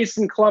 Chase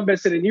in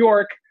Columbus and in New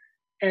York,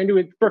 and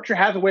with Berkshire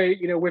Hathaway,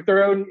 with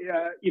their own,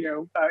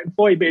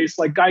 employee base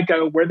like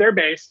Geico, where they're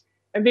based.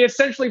 And they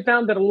essentially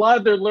found that a lot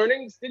of their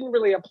learnings didn't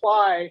really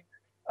apply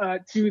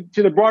to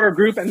the broader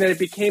group, and that it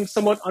became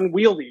somewhat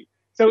unwieldy.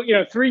 So,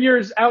 3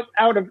 years out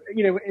of,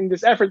 in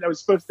this effort that was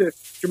supposed to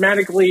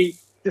dramatically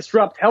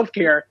disrupt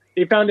healthcare,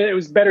 they found that it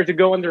was better to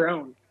go on their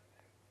own.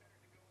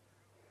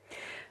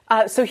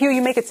 So, Hugh,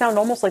 you make it sound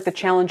almost like the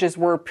challenges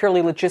were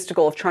purely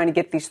logistical of trying to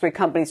get these 3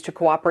 companies to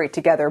cooperate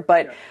together.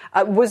 But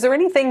was there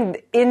anything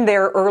in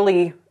their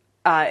early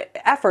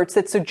efforts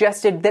that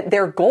suggested that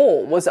their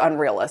goal was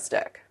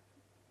unrealistic?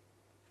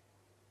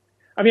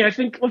 I mean, I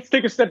think let's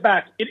take a step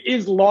back. It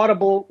is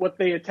laudable what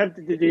they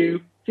attempted to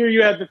do. Here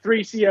you have the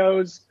 3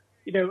 CEOs,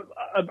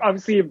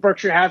 obviously of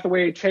Berkshire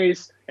Hathaway,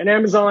 Chase, and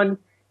Amazon,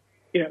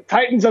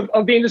 titans of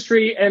the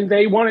industry, and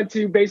they wanted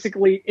to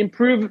basically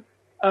improve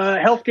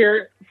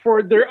healthcare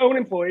for their own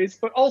employees,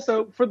 but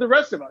also for the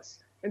rest of us.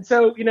 And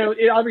so,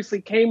 it obviously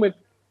came with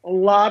a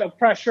lot of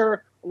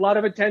pressure, a lot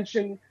of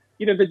attention.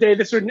 The day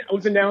this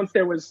was announced,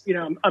 there was,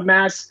 a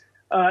mass,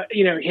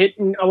 hit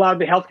in a lot of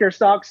the healthcare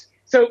stocks.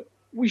 So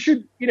we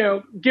should,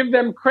 give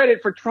them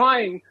credit for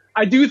trying.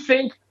 I do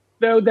think,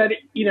 though, that,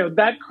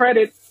 that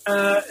credit,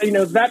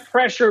 that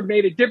pressure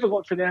made it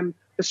difficult for them.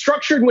 The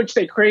structure in which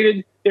they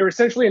created, they were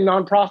essentially a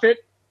nonprofit.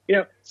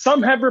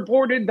 Some have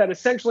reported that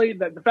essentially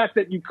that the fact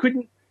that you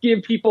couldn't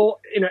give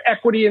people,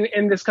 equity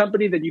in this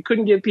company, that you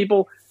couldn't give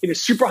people,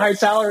 super high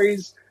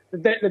salaries,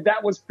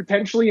 that was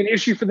potentially an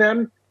issue for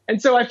them.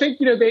 And so I think,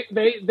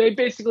 they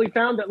basically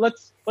found that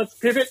let's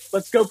pivot,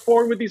 let's go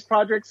forward with these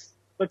projects.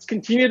 Let's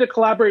continue to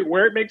collaborate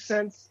where it makes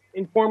sense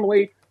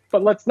informally,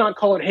 but let's not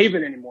call it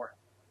Haven anymore.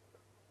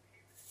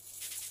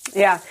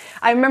 Yeah,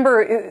 I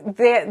remember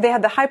they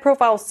had the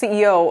high-profile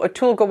CEO,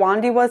 Atul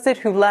Gawande, was it,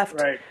 who left,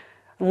 right,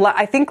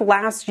 I think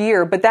last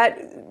year. But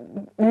that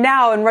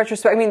now, in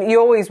retrospect, I mean, you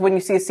always, when you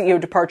see a CEO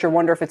departure,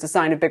 wonder if it's a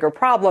sign of bigger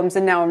problems.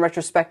 And now, in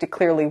retrospect, it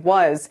clearly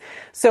was.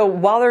 So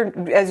while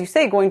they're, as you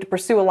say, going to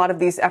pursue a lot of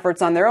these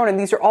efforts on their own, and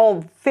these are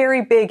all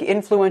very big,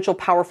 influential,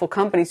 powerful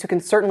companies who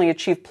can certainly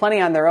achieve plenty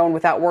on their own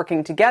without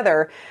working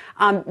together,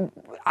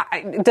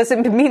 does it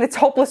mean it's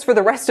hopeless for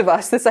the rest of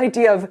us? This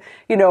idea of,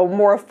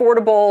 more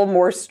affordable,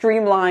 more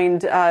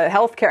streamlined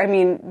healthcare. I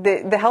mean,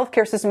 the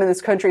healthcare system in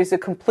this country is a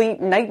complete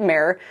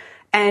nightmare.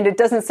 And it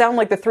doesn't sound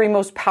like the three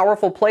most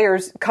powerful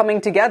players coming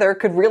together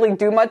could really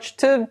do much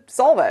to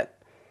solve it.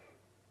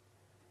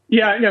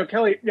 Yeah, no,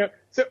 Kelly. No.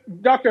 So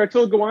Dr.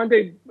 Atul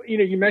Gawande,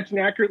 you mentioned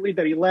accurately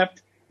that he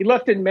left. He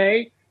left in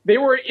May. They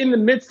were in the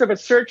midst of a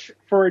search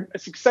for a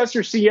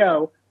successor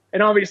CEO,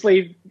 and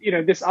obviously,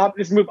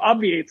 this move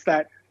obviates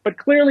that. But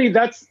clearly,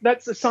 that's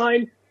a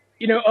sign,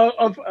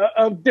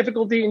 of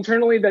difficulty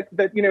internally that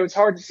it's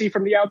hard to see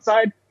from the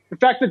outside. The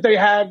fact that they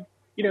had,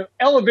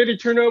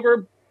 elevated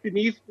turnover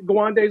beneath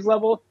Gawande's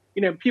level,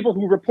 people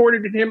who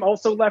reported to him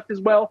also left as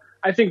well.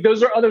 I think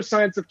those are other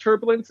signs of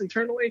turbulence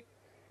internally.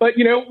 But,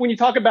 when you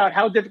talk about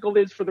how difficult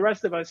it is for the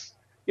rest of us,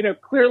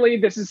 clearly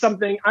this is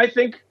something, I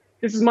think,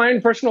 this is my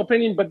own personal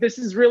opinion, but this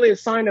is really a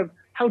sign of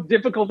how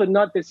difficult a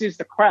nut this is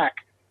to crack.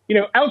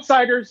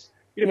 Outsiders,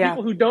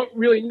 people who don't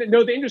really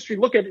know the industry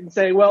look at it and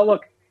say, well,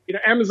 look,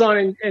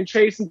 Amazon and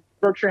Chase and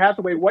Berkshire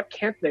Hathaway, what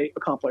can't they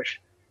accomplish?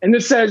 And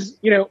this says,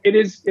 it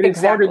is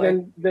harder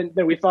than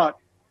we thought.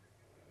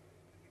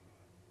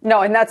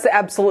 No, and that's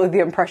absolutely the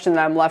impression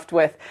that I'm left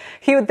with.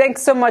 Hugh,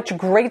 thanks so much.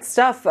 Great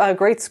stuff.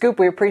 Great scoop.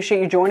 We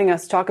appreciate you joining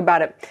us to talk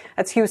about it.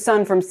 That's Hugh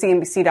Sun from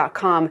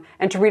CNBC.com.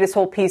 And to read his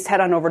whole piece, head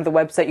on over to the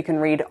website. You can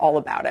read all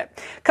about it.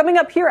 Coming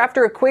up here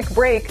after a quick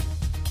break,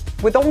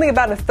 with only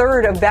about a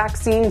third of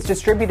vaccines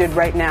distributed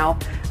right now,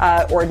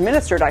 or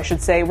administered, I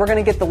should say, we're going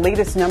to get the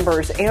latest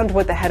numbers and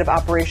what the head of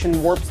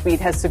Operation Warp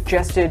Speed has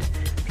suggested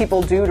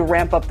people do to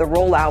ramp up the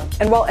rollout.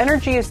 And while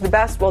energy is the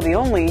best, the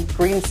only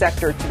green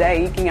sector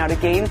today eking out a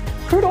gain,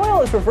 crude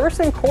oil is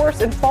reversing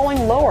course and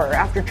falling lower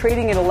after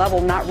trading at a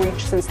level not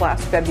reached since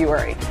last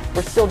February.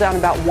 We're still down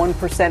about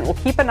 1%. We'll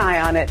keep an eye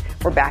on it.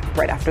 We're back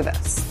right after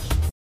this.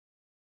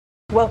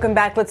 Welcome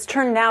back. Let's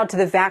turn now to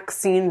the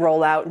vaccine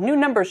rollout. New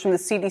numbers from the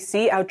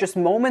CDC out just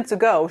moments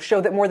ago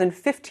show that more than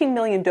 15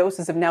 million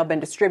doses have now been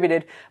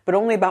distributed, but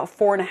only about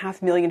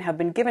 4.5 million have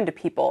been given to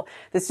people.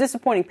 This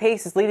disappointing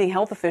pace is leading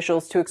health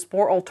officials to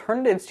explore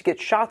alternatives to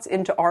get shots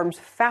into arms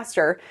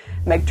faster.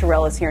 Meg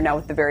Terrell is here now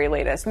with the very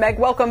latest. Meg,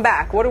 welcome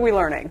back. What are we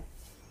learning?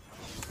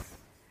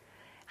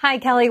 Hi,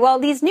 Kelly. Well,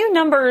 these new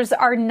numbers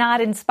are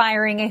not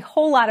inspiring a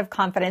whole lot of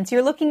confidence.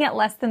 You're looking at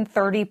less than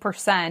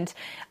 30%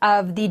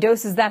 of the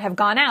doses that have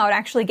gone out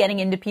actually getting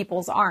into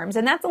people's arms.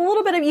 And that's a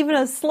little bit of even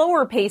a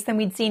slower pace than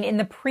we'd seen in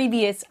the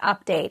previous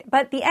update.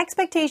 But the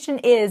expectation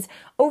is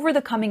over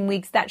the coming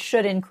weeks that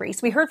should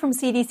increase. We heard from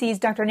CDC's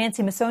Dr.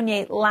 Nancy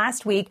Messonnier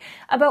last week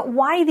about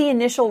why the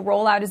initial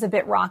rollout is a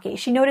bit rocky.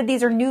 She noted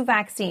these are new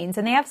vaccines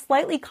and they have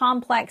slightly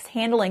complex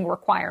handling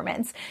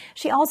requirements.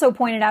 She also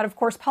pointed out, of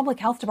course, public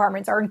health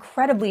departments are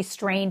incredibly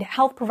strained,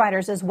 health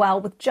providers as well,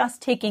 with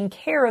just taking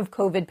care of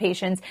COVID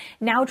patients,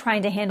 now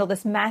trying to handle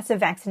this massive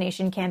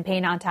vaccination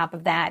campaign on top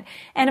of that.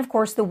 And of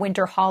course, the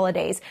winter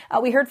holidays.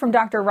 We heard from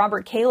Dr.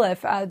 Robert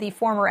Califf, the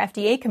former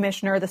FDA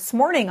commissioner, this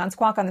morning on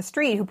Squawk on the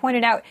Street, who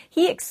pointed out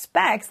he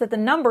expects that the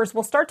numbers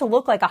will start to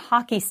look like a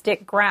hockey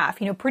stick graph,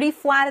 pretty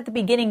flat at the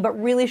beginning, but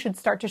really should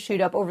start to shoot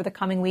up over the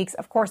coming weeks.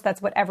 Of course,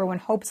 that's what everyone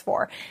hopes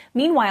for.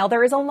 Meanwhile,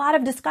 there is a lot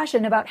of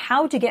discussion about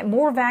how to get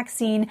more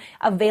vaccine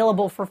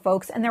available for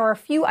folks, and there are a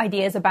few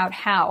ideas about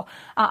how.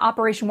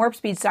 Operation Warp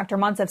Speed's Dr.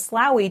 Moncef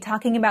Slaoui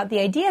talking about the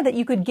idea that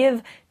you could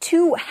give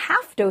 2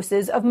 half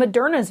doses of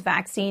Moderna's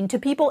vaccine to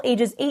people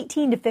ages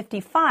 18 to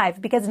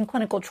 55, because in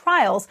clinical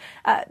trials,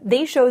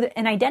 they showed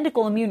an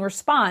identical immune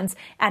response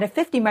at a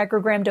 50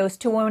 microgram dose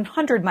to a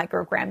 100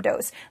 microgram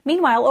dose.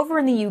 Meanwhile, over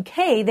in the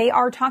UK, they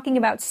are talking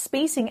about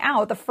spacing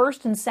out the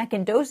first and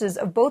second doses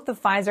of both the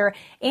Pfizer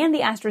and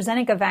the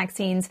AstraZeneca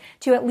vaccines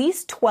to at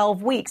least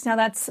 12 weeks. Now,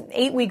 that's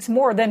 8 weeks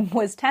more than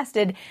was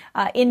tested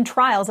in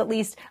trials, at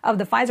least of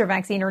the Pfizer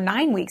vaccine, or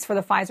 9 weeks for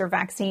the Pfizer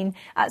vaccine.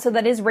 So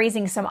that is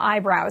raising some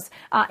eyebrows.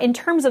 In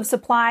terms of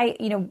supply,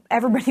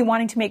 everybody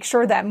wanting to make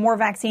sure that more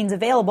vaccines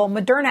available,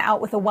 Moderna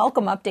out with a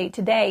welcome update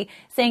today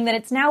saying that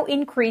it's now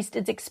increased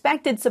its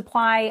expected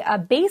supply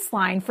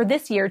baseline for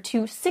this year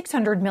to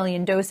 600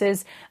 million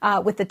doses,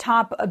 with the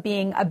top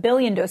being 1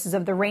 billion doses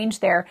of the range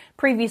there.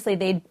 Previously,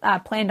 they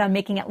planned on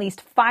making at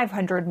least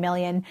 500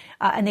 million,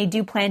 and they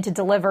do plan to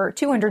deliver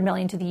 200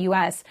 million to the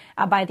U.S.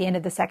 By the end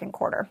of the second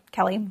quarter.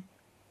 Kelly?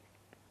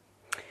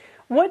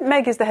 What,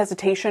 Meg, is the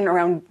hesitation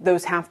around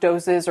those half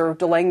doses or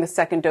delaying the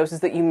second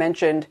doses that you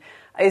mentioned?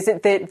 Is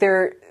it that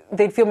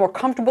they'd feel more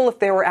comfortable if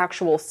there were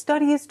actual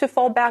studies to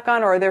fall back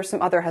on, or are there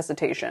some other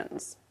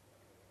hesitations?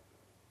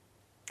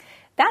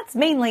 That's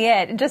mainly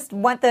it, just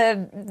what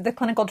the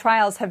clinical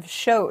trials have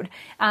showed.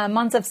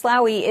 Moncef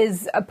Slaoui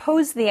is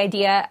opposed to the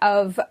idea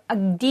of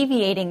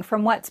deviating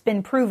from what's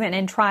been proven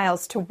in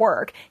trials to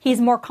work.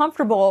 He's more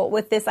comfortable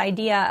with this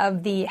idea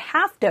of the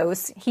half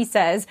dose, he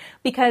says,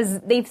 because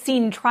they've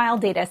seen trial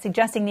data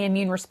suggesting the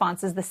immune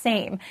response is the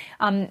same.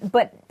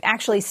 But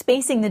actually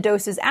spacing the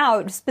doses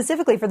out,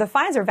 specifically for the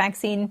Pfizer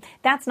vaccine,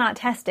 that's not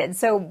tested.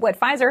 So what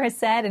Pfizer has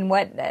said and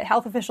what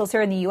health officials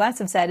here in the U.S.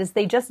 have said is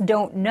they just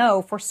don't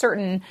know for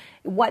certain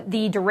what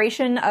the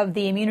duration of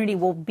the immunity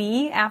will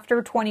be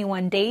after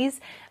 21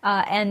 days.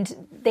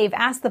 And they've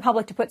asked the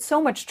public to put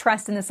so much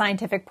trust in the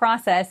scientific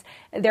process.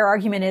 Their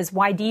argument is,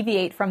 why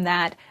deviate from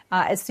that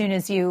as soon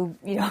as you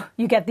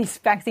get these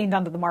vaccines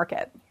onto the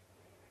market?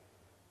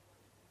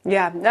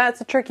 Yeah,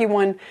 that's a tricky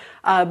one.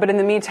 But in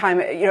the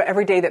meantime,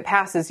 every day that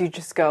passes, you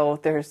just go,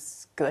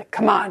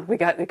 come on, we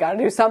got to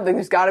do something.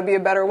 There's got to be a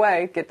better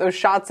way. Get those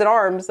shots at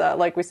arms,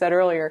 like we said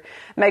earlier.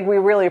 Meg, we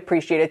really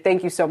appreciate it.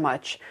 Thank you so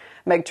much.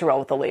 Meg Terrell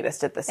with the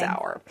latest at this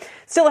hour.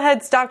 Still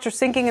ahead, stocks are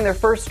sinking in their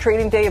first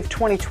trading day of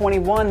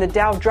 2021. The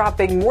Dow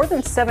dropping more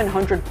than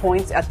 700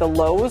 points at the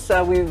lows.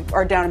 We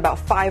are down about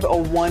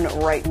 501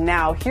 right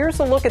now. Here's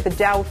a look at the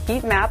Dow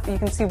heat map. You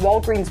can see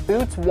Walgreens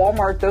Boots,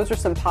 Walmart, those are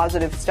some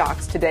positive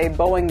stocks today.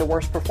 Boeing, the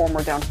worst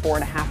performer, down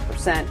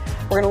 4.5%.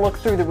 We're going to look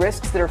through the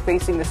risks that are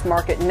facing this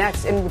market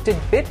next. And did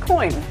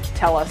Bitcoin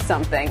tell us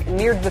something?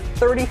 Neared the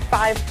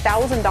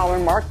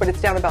 $35,000 mark, but it's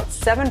down about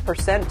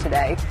 7%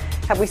 today.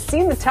 Have we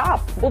seen the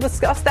top? We'll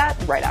discuss that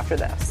right after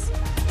this.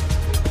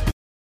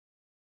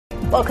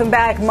 Welcome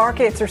back.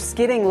 Markets are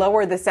skidding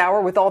lower this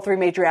hour with all three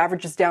major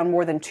averages down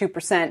more than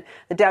 2%.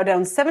 The Dow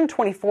down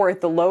 724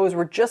 at the lows.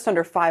 We're just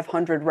under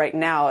 500 right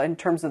now in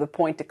terms of the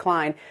point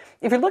decline.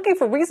 If you're looking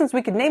for reasons,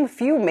 we could name a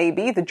few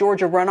maybe. The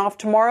Georgia runoff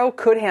tomorrow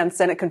could hand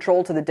Senate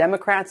control to the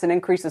Democrats and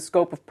increase the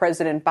scope of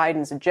President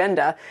Biden's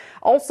agenda.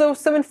 Also,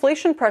 some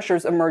inflation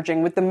pressures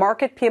emerging with the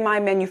market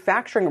PMI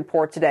manufacturing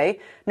report today,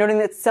 noting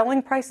that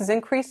selling prices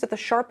increased at the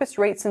sharpest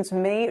rate since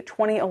May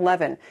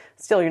 2011.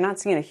 Still, you're not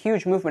seeing a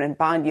huge movement in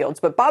bond yields,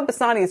 but Bob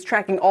Bassani is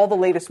tracking all the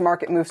latest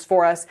market moves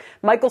for us.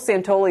 Michael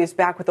Santoli is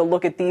back with a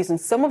look at these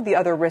and some of the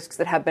other risks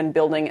that have been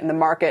building in the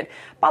market.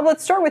 Bob,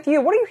 let's start with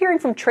you. What are you hearing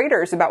from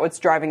traders about what's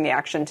driving the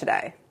action today?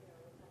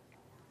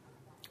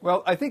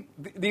 Well, I think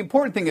the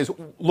important thing is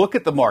look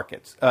at the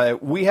markets.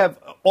 We have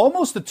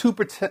almost a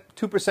 2%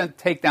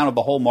 takedown of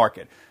the whole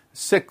market.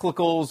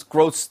 Cyclicals,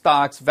 growth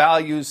stocks,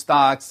 value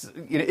stocks,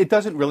 it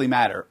doesn't really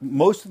matter.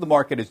 Most of the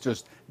market is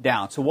just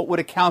down. So what would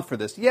account for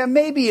this? Yeah,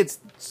 maybe it's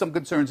some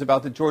concerns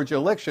about the Georgia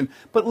election,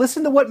 but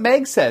listen to what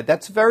Meg said.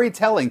 That's very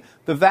telling.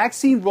 The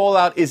vaccine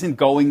rollout isn't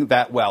going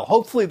that well.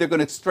 Hopefully they're going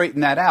to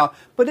straighten that out,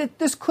 but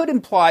this could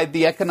imply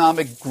the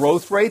economic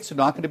growth rates are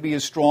not going to be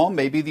as strong.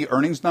 Maybe the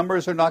earnings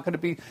numbers are not going to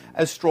be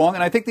as strong.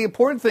 And I think the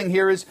important thing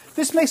here is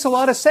this makes a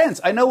lot of sense.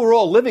 I know we're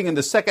all living in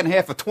the second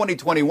half of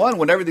 2021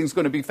 when everything's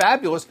going to be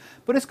fabulous,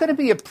 but it's going to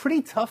be a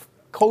pretty tough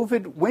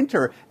COVID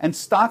winter, and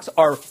stocks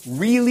are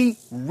really,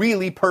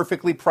 really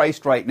perfectly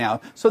priced right now.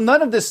 So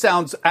none of this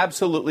sounds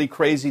absolutely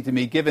crazy to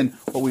me, given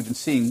what we've been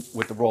seeing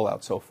with the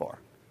rollout so far.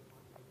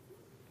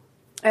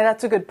 And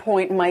that's a good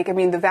point, Mike. I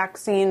mean, the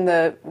vaccine,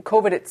 the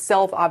COVID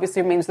itself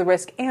obviously remains the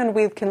risk, and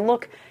we can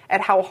look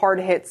at how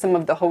hard hit some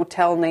of the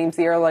hotel names,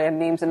 the airline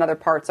names, and other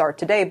parts are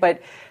today.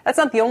 But that's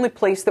not the only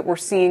place that we're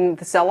seeing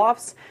the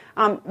sell-offs.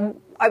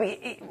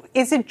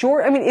 Is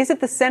it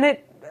the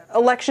Senate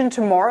election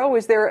tomorrow?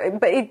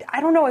 I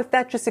don't know if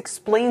that just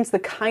explains the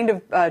kind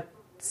of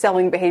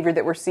selling behavior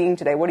that we're seeing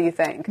today. What do you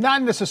think?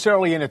 Not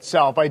necessarily in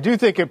itself. I do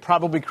think it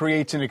probably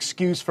creates an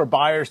excuse for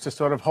buyers to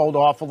sort of hold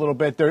off a little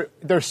bit.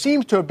 There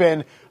seems to have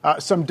been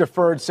some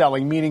deferred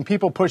selling, meaning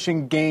people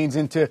pushing gains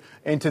into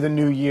the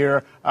new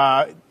year.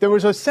 There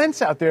was a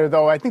sense out there,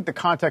 though, I think the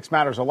context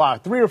matters a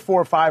lot. 3 or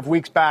 4 or 5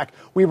 weeks back,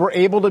 we were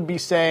able to be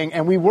saying,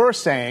 and we were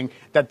saying,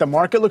 that the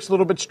market looks a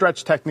little bit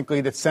stretched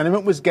technically, that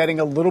sentiment was getting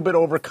a little bit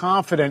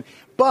overconfident,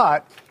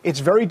 but it's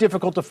very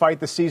difficult to fight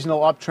the seasonal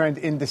uptrend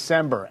in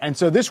December. And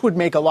so this would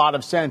make a lot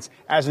of sense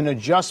as an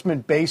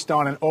adjustment based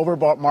on an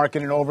overbought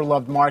market, an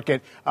overloved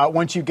market,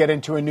 once you get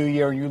into a new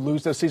year and you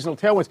lose those seasonal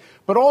tailwinds.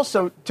 But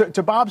also,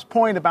 to Bob's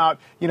point about,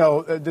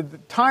 the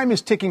time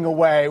is ticking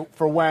away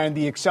for when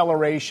the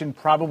acceleration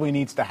probably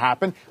needs to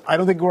happen. I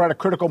don't think we're at a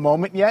critical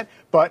moment yet,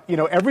 but,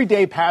 every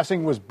day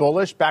passing was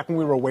bullish back when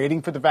we were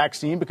waiting for the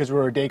vaccine because we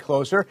were a day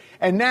closer.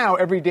 And now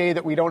every day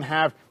that we don't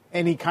have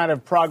any kind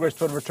of progress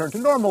toward return to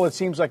normal, it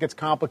seems like it's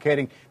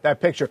complicating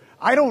that picture.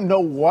 I don't know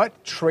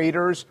what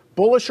traders,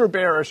 bullish or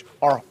bearish,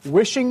 are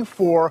wishing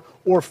for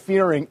or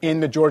fearing in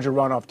the Georgia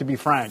runoff, to be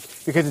frank,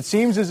 because it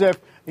seems as if,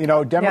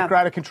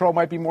 Democratic control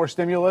might be more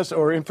stimulus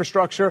or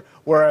infrastructure,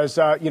 whereas,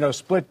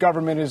 split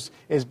government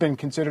has been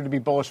considered to be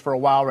bullish for a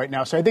while right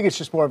now. So I think it's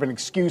just more of an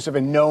excuse of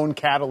a known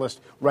catalyst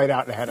right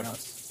out ahead of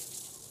us.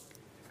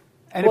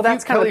 And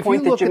that's kind of the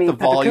point that Jimmy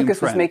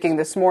Petrakoukas was making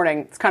this morning.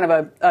 It's kind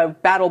of a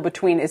battle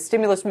between is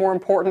stimulus more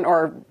important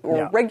or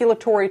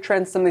regulatory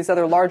trends, some of these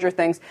other larger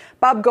things.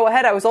 Bob, go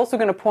ahead. I was also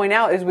going to point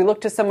out, as we look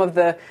to some of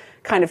the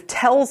kind of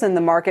tells in the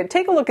market,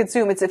 take a look at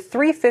Zoom. It's at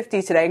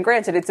 350 today, and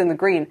granted, it's in the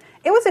green.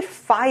 It was at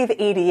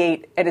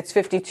 588 at its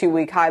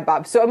 52-week high,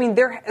 Bob. So, I mean,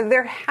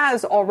 there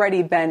has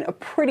already been a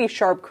pretty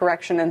sharp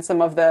correction in some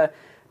of the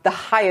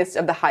highest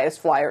of the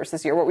highest flyers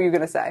this year. What were you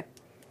going to say?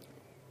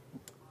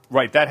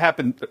 Right. That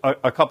happened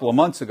a couple of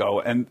months ago,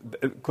 and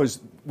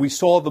because we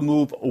saw the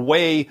move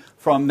away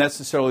from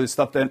necessarily the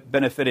stuff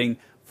benefiting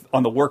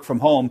on the work from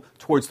home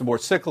towards the more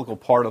cyclical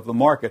part of the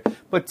market.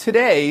 But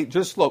today,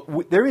 just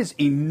look, there is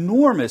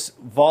enormous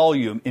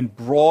volume in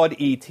broad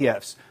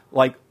ETFs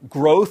like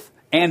growth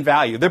and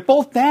value. They're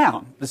both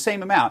down the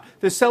same amount.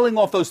 They're selling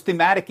off those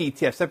thematic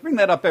ETFs. I bring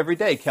that up every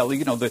day, Kelly.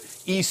 You know, the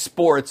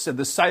esports and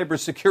the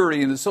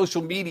cybersecurity and the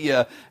social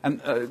media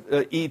and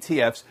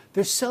ETFs.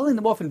 They're selling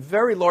them off in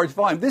very large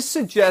volume. This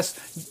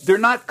suggests they're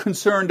not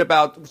concerned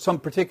about some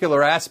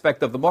particular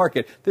aspect of the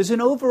market. There's an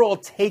overall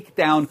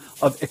takedown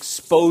of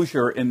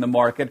exposure in the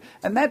market,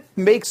 and that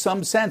makes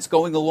some sense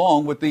going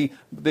along with the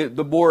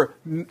more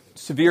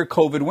severe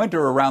COVID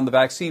winter around the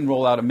vaccine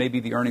rollout, and maybe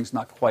the earnings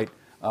not quite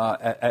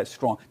as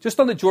strong. Just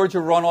on the Georgia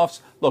runoffs,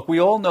 look, we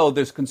all know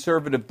there's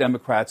conservative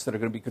Democrats that are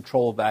going to be in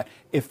control of that.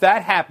 If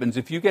that happens,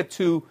 if you get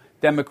 2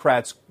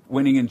 Democrats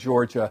winning in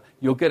Georgia,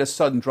 you'll get a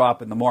sudden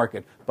drop in the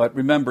market. But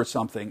remember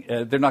something,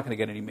 they're not going to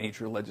get any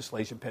major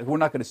legislation passed. We're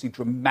not going to see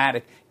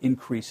dramatic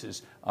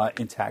increases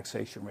in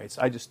taxation rates.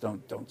 I just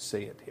don't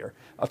see it here.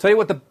 I'll tell you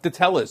what the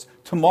tell is.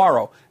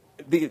 Tomorrow,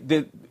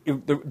 the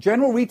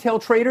general retail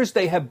traders,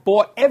 they have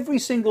bought every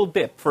single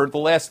dip for the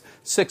last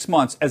 6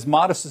 months, as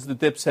modest as the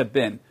dips have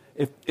been.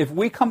 If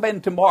we come in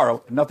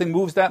tomorrow and nothing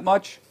moves that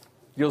much,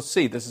 you'll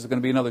see this is going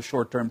to be another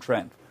short-term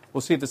trend.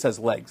 We'll see if this has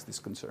legs, these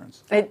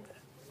concerns.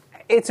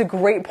 It's a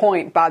great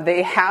point, Bob.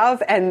 They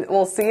have, and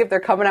we'll see if they're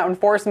coming out in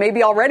force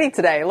maybe already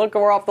today. Look,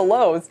 we're off the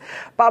lows.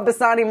 Bob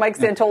Bassani, Mike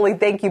Santoli,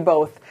 thank you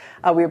both.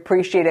 We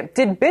appreciate it.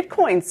 Did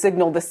Bitcoin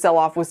signal the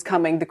sell-off was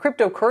coming? The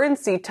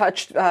cryptocurrency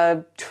touched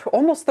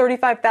almost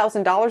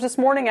 $35,000 this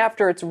morning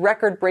after its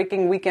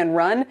record-breaking weekend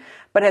run,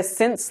 but has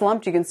since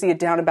slumped. You can see it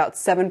down about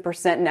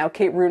 7% now.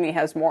 Kate Rooney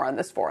has more on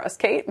this for us.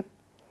 Kate?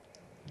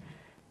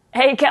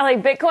 Hey, Kelly,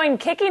 Bitcoin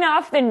kicking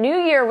off the new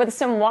year with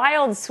some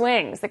wild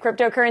swings. The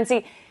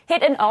cryptocurrency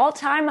hit an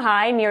all-time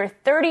high near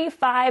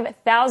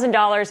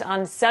 $35,000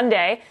 on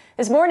Sunday.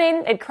 This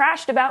morning, it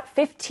crashed about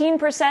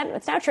 15%.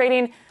 It's now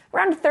trading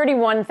around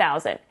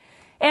 $31,000.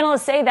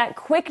 Analysts say that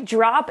quick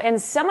drop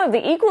and some of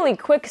the equally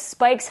quick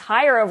spikes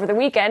higher over the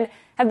weekend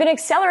have been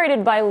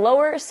accelerated by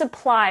lower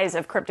supplies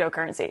of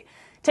cryptocurrency.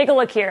 Take a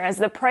look here. As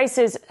the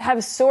prices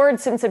have soared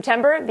since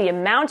September, the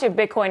amount of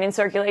Bitcoin in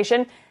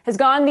circulation has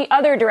gone the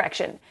other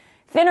direction.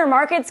 Thinner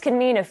markets can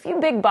mean a few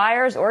big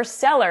buyers or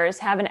sellers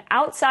have an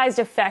outsized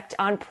effect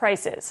on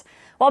prices.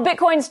 While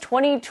Bitcoin's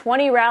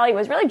 2020 rally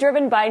was really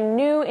driven by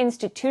new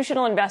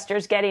institutional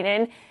investors getting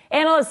in,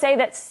 analysts say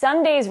that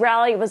Sunday's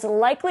rally was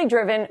likely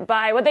driven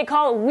by what they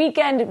call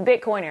weekend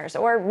Bitcoiners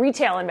or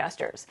retail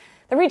investors.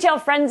 The retail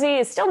frenzy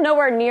is still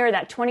nowhere near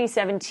that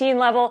 2017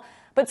 level,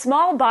 but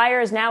small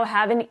buyers now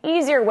have an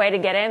easier way to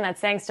get in.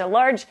 That's thanks to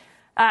large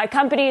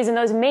companies and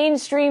those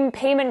mainstream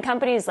payment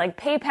companies like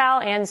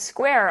PayPal and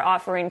Square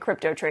offering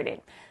crypto trading.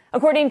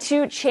 According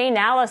to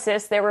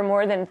Chainalysis, there were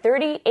more than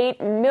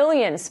 38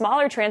 million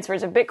smaller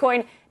transfers of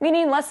Bitcoin,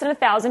 meaning less than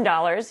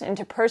 $1,000,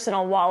 into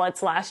personal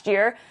wallets last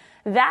year.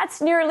 That's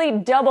nearly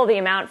double the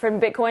amount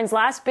from Bitcoin's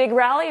last big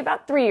rally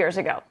about 3 years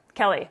ago.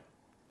 Kelly.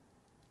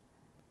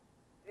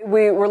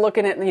 We were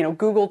looking at,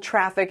 Google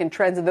traffic and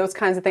trends and those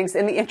kinds of things,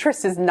 and the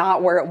interest is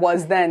not where it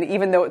was then,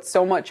 even though it's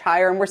so much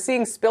higher. And we're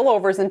seeing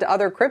spillovers into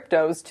other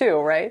cryptos too,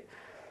 right?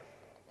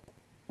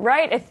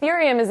 Right.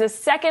 Ethereum is the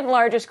second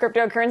largest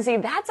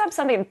cryptocurrency. That's up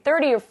something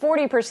 30 or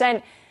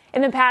 40%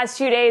 in the past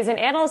 2 days. And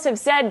analysts have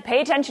said, pay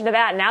attention to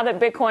that. Now that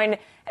Bitcoin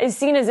is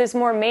seen as this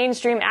more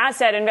mainstream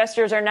asset,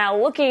 investors are now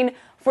looking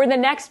for the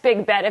next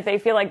big bet if they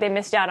feel like they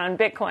missed out on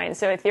Bitcoin.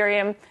 So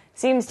Ethereum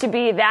seems to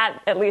be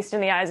that, at least in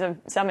the eyes of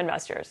some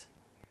investors.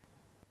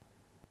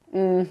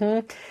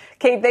 Mm-hmm.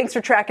 Kate, thanks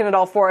for tracking it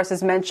all for us.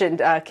 As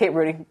mentioned, Kate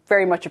Rooney,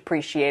 very much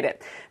appreciate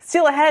it.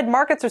 Still ahead,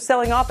 markets are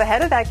selling off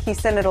ahead of that key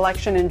Senate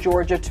election in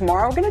Georgia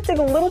tomorrow. We're going to dig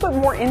a little bit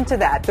more into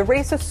that. The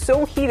race is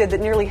so heated that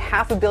nearly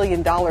 $500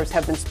 million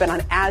have been spent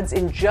on ads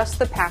in just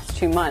the past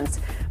 2 months.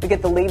 We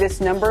get the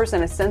latest numbers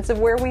and a sense of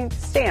where we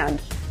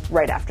stand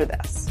right after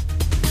this.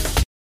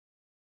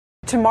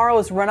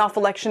 Tomorrow's runoff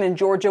election in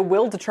Georgia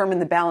will determine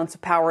the balance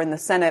of power in the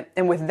Senate.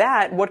 And with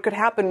that, what could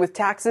happen with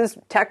taxes,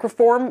 tech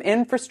reform,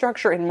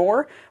 infrastructure, and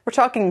more? We're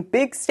talking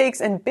big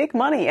stakes and big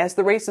money as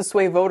the race to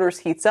sway voters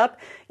heats up.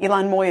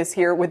 Ilan Moy is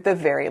here with the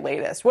very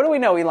latest. What do we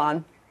know,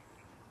 Ilan?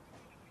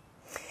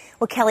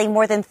 Well, Kelly,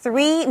 more than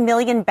 3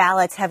 million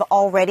ballots have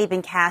already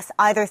been cast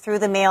either through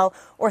the mail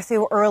or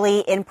through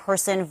early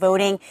in-person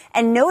voting.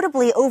 And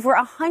notably, over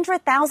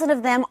 100,000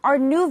 of them are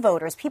new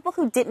voters, people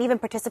who didn't even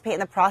participate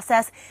in the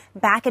process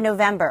back in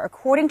November.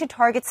 According to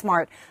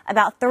TargetSmart,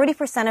 about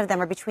 30% of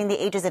them are between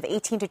the ages of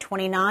 18 to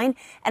 29,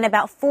 and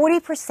about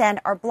 40%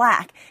 are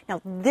black.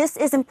 Now, this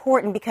is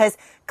important because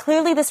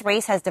clearly this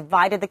race has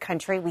divided the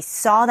country. We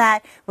saw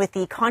that with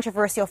the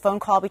controversial phone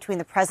call between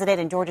the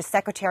president and Georgia's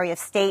Secretary of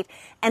State.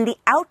 And the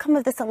outcome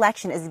of this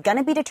election is going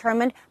to be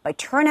determined by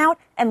turnout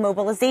and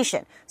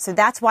mobilization. So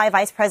that's why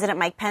Vice President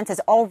Mike Pence has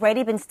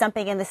already been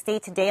stumping in the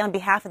state today on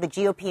behalf of the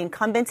GOP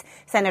incumbents,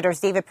 Senators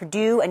David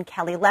Perdue and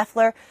Kelly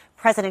Loeffler.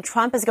 President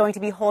Trump is going to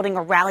be holding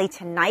a rally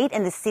tonight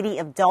in the city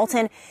of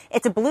Dalton.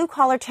 It's a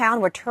blue-collar town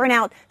where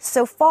turnout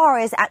so far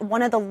is at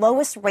one of the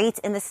lowest rates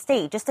in the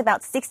state, just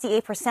about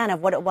 68%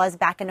 of what it was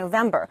back in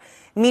November.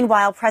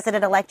 Meanwhile,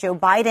 President-elect Joe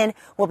Biden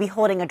will be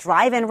holding a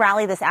drive-in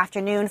rally this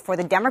afternoon for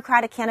the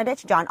Democratic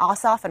candidates, Jon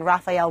Ossoff and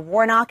Raphael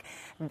Warnock.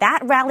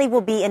 That rally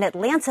will be in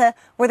Atlanta,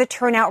 where the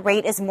turnout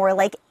rate is more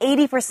like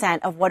 80%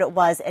 of what it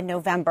was in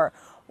November.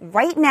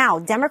 Right now,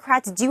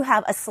 Democrats do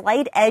have a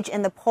slight edge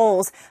in the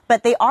polls,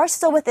 but they are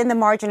still within the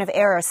margin of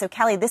error. So,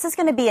 Kelly, this is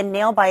going to be a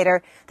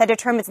nail-biter that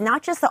determines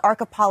not just the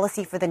arc of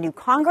policy for the new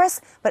Congress,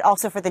 but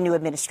also for the new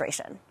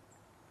administration.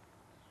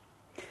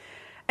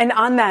 And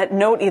on that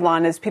note,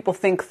 Elon, as people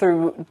think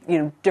through,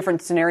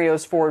 different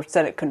scenarios for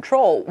Senate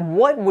control,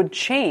 what would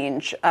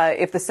change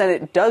if the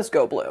Senate does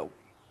go blue?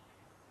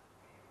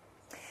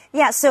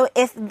 Yeah, so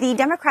if the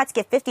Democrats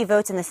get 50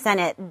 votes in the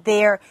Senate,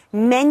 their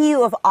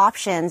menu of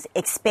options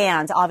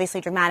expands, obviously,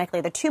 dramatically.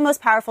 The two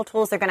most powerful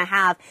tools they're going to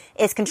have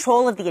is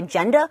control of the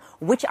agenda,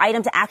 which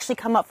items actually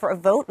come up for a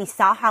vote. We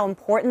saw how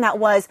important that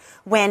was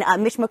when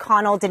Mitch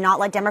McConnell did not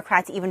let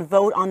Democrats even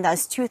vote on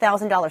those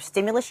 $2,000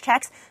 stimulus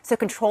checks, so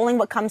controlling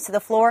what comes to the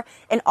floor.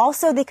 And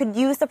also, they could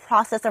use the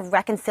process of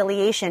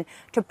reconciliation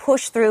to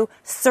push through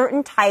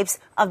certain types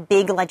of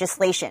big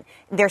legislation.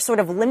 They're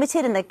sort of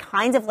limited in the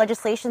kinds of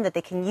legislation that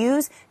they can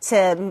use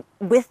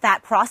with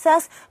that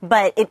process,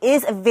 but it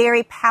is a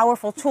very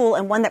powerful tool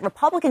and one that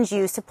Republicans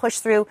use to push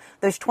through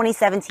those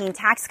 2017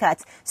 tax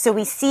cuts. So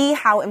we see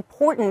how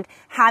important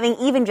having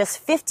even just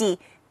 50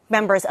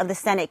 members of the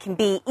Senate can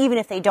be, even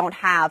if they don't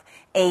have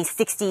a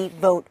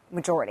 60-vote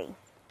majority.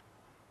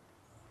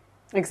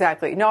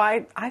 Exactly. No,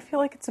 I feel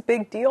like it's a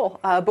big deal,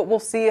 but we'll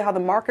see how the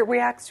market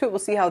reacts to it. We'll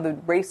see how the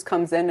race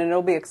comes in, and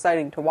it'll be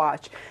exciting to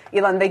watch.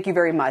 Elon, thank you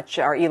very much.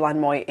 Our Elon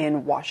Moy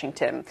in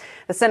Washington.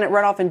 The Senate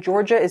runoff in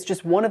Georgia is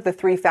just one of the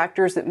three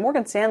factors that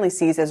Morgan Stanley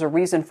sees as a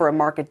reason for a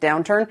market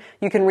downturn.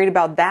 You can read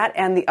about that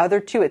and the other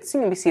two at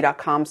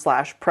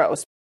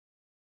cnbc.com/pros.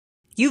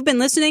 You've been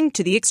listening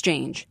to The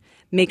Exchange.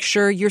 Make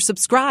sure you're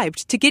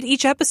subscribed to get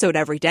each episode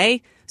every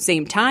day.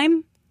 Same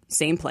time,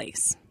 same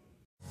place.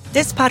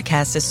 This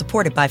podcast is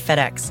supported by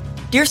FedEx.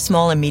 Dear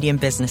small and medium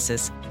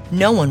businesses,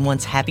 no one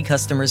wants happy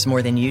customers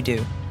more than you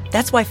do.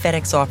 That's why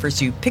FedEx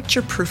offers you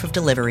picture proof of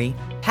delivery,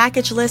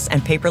 packageless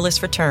and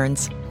paperless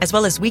returns, as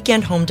well as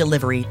weekend home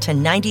delivery to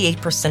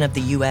 98% of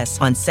the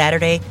U.S. on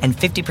Saturday and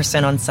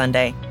 50% on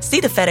Sunday. See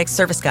the FedEx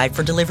service guide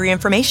for delivery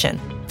information.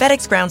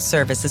 FedEx Ground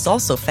service is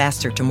also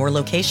faster to more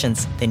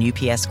locations than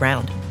UPS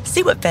Ground.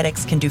 See what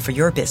FedEx can do for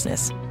your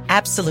business.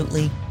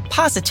 Absolutely,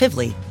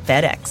 positively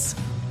FedEx.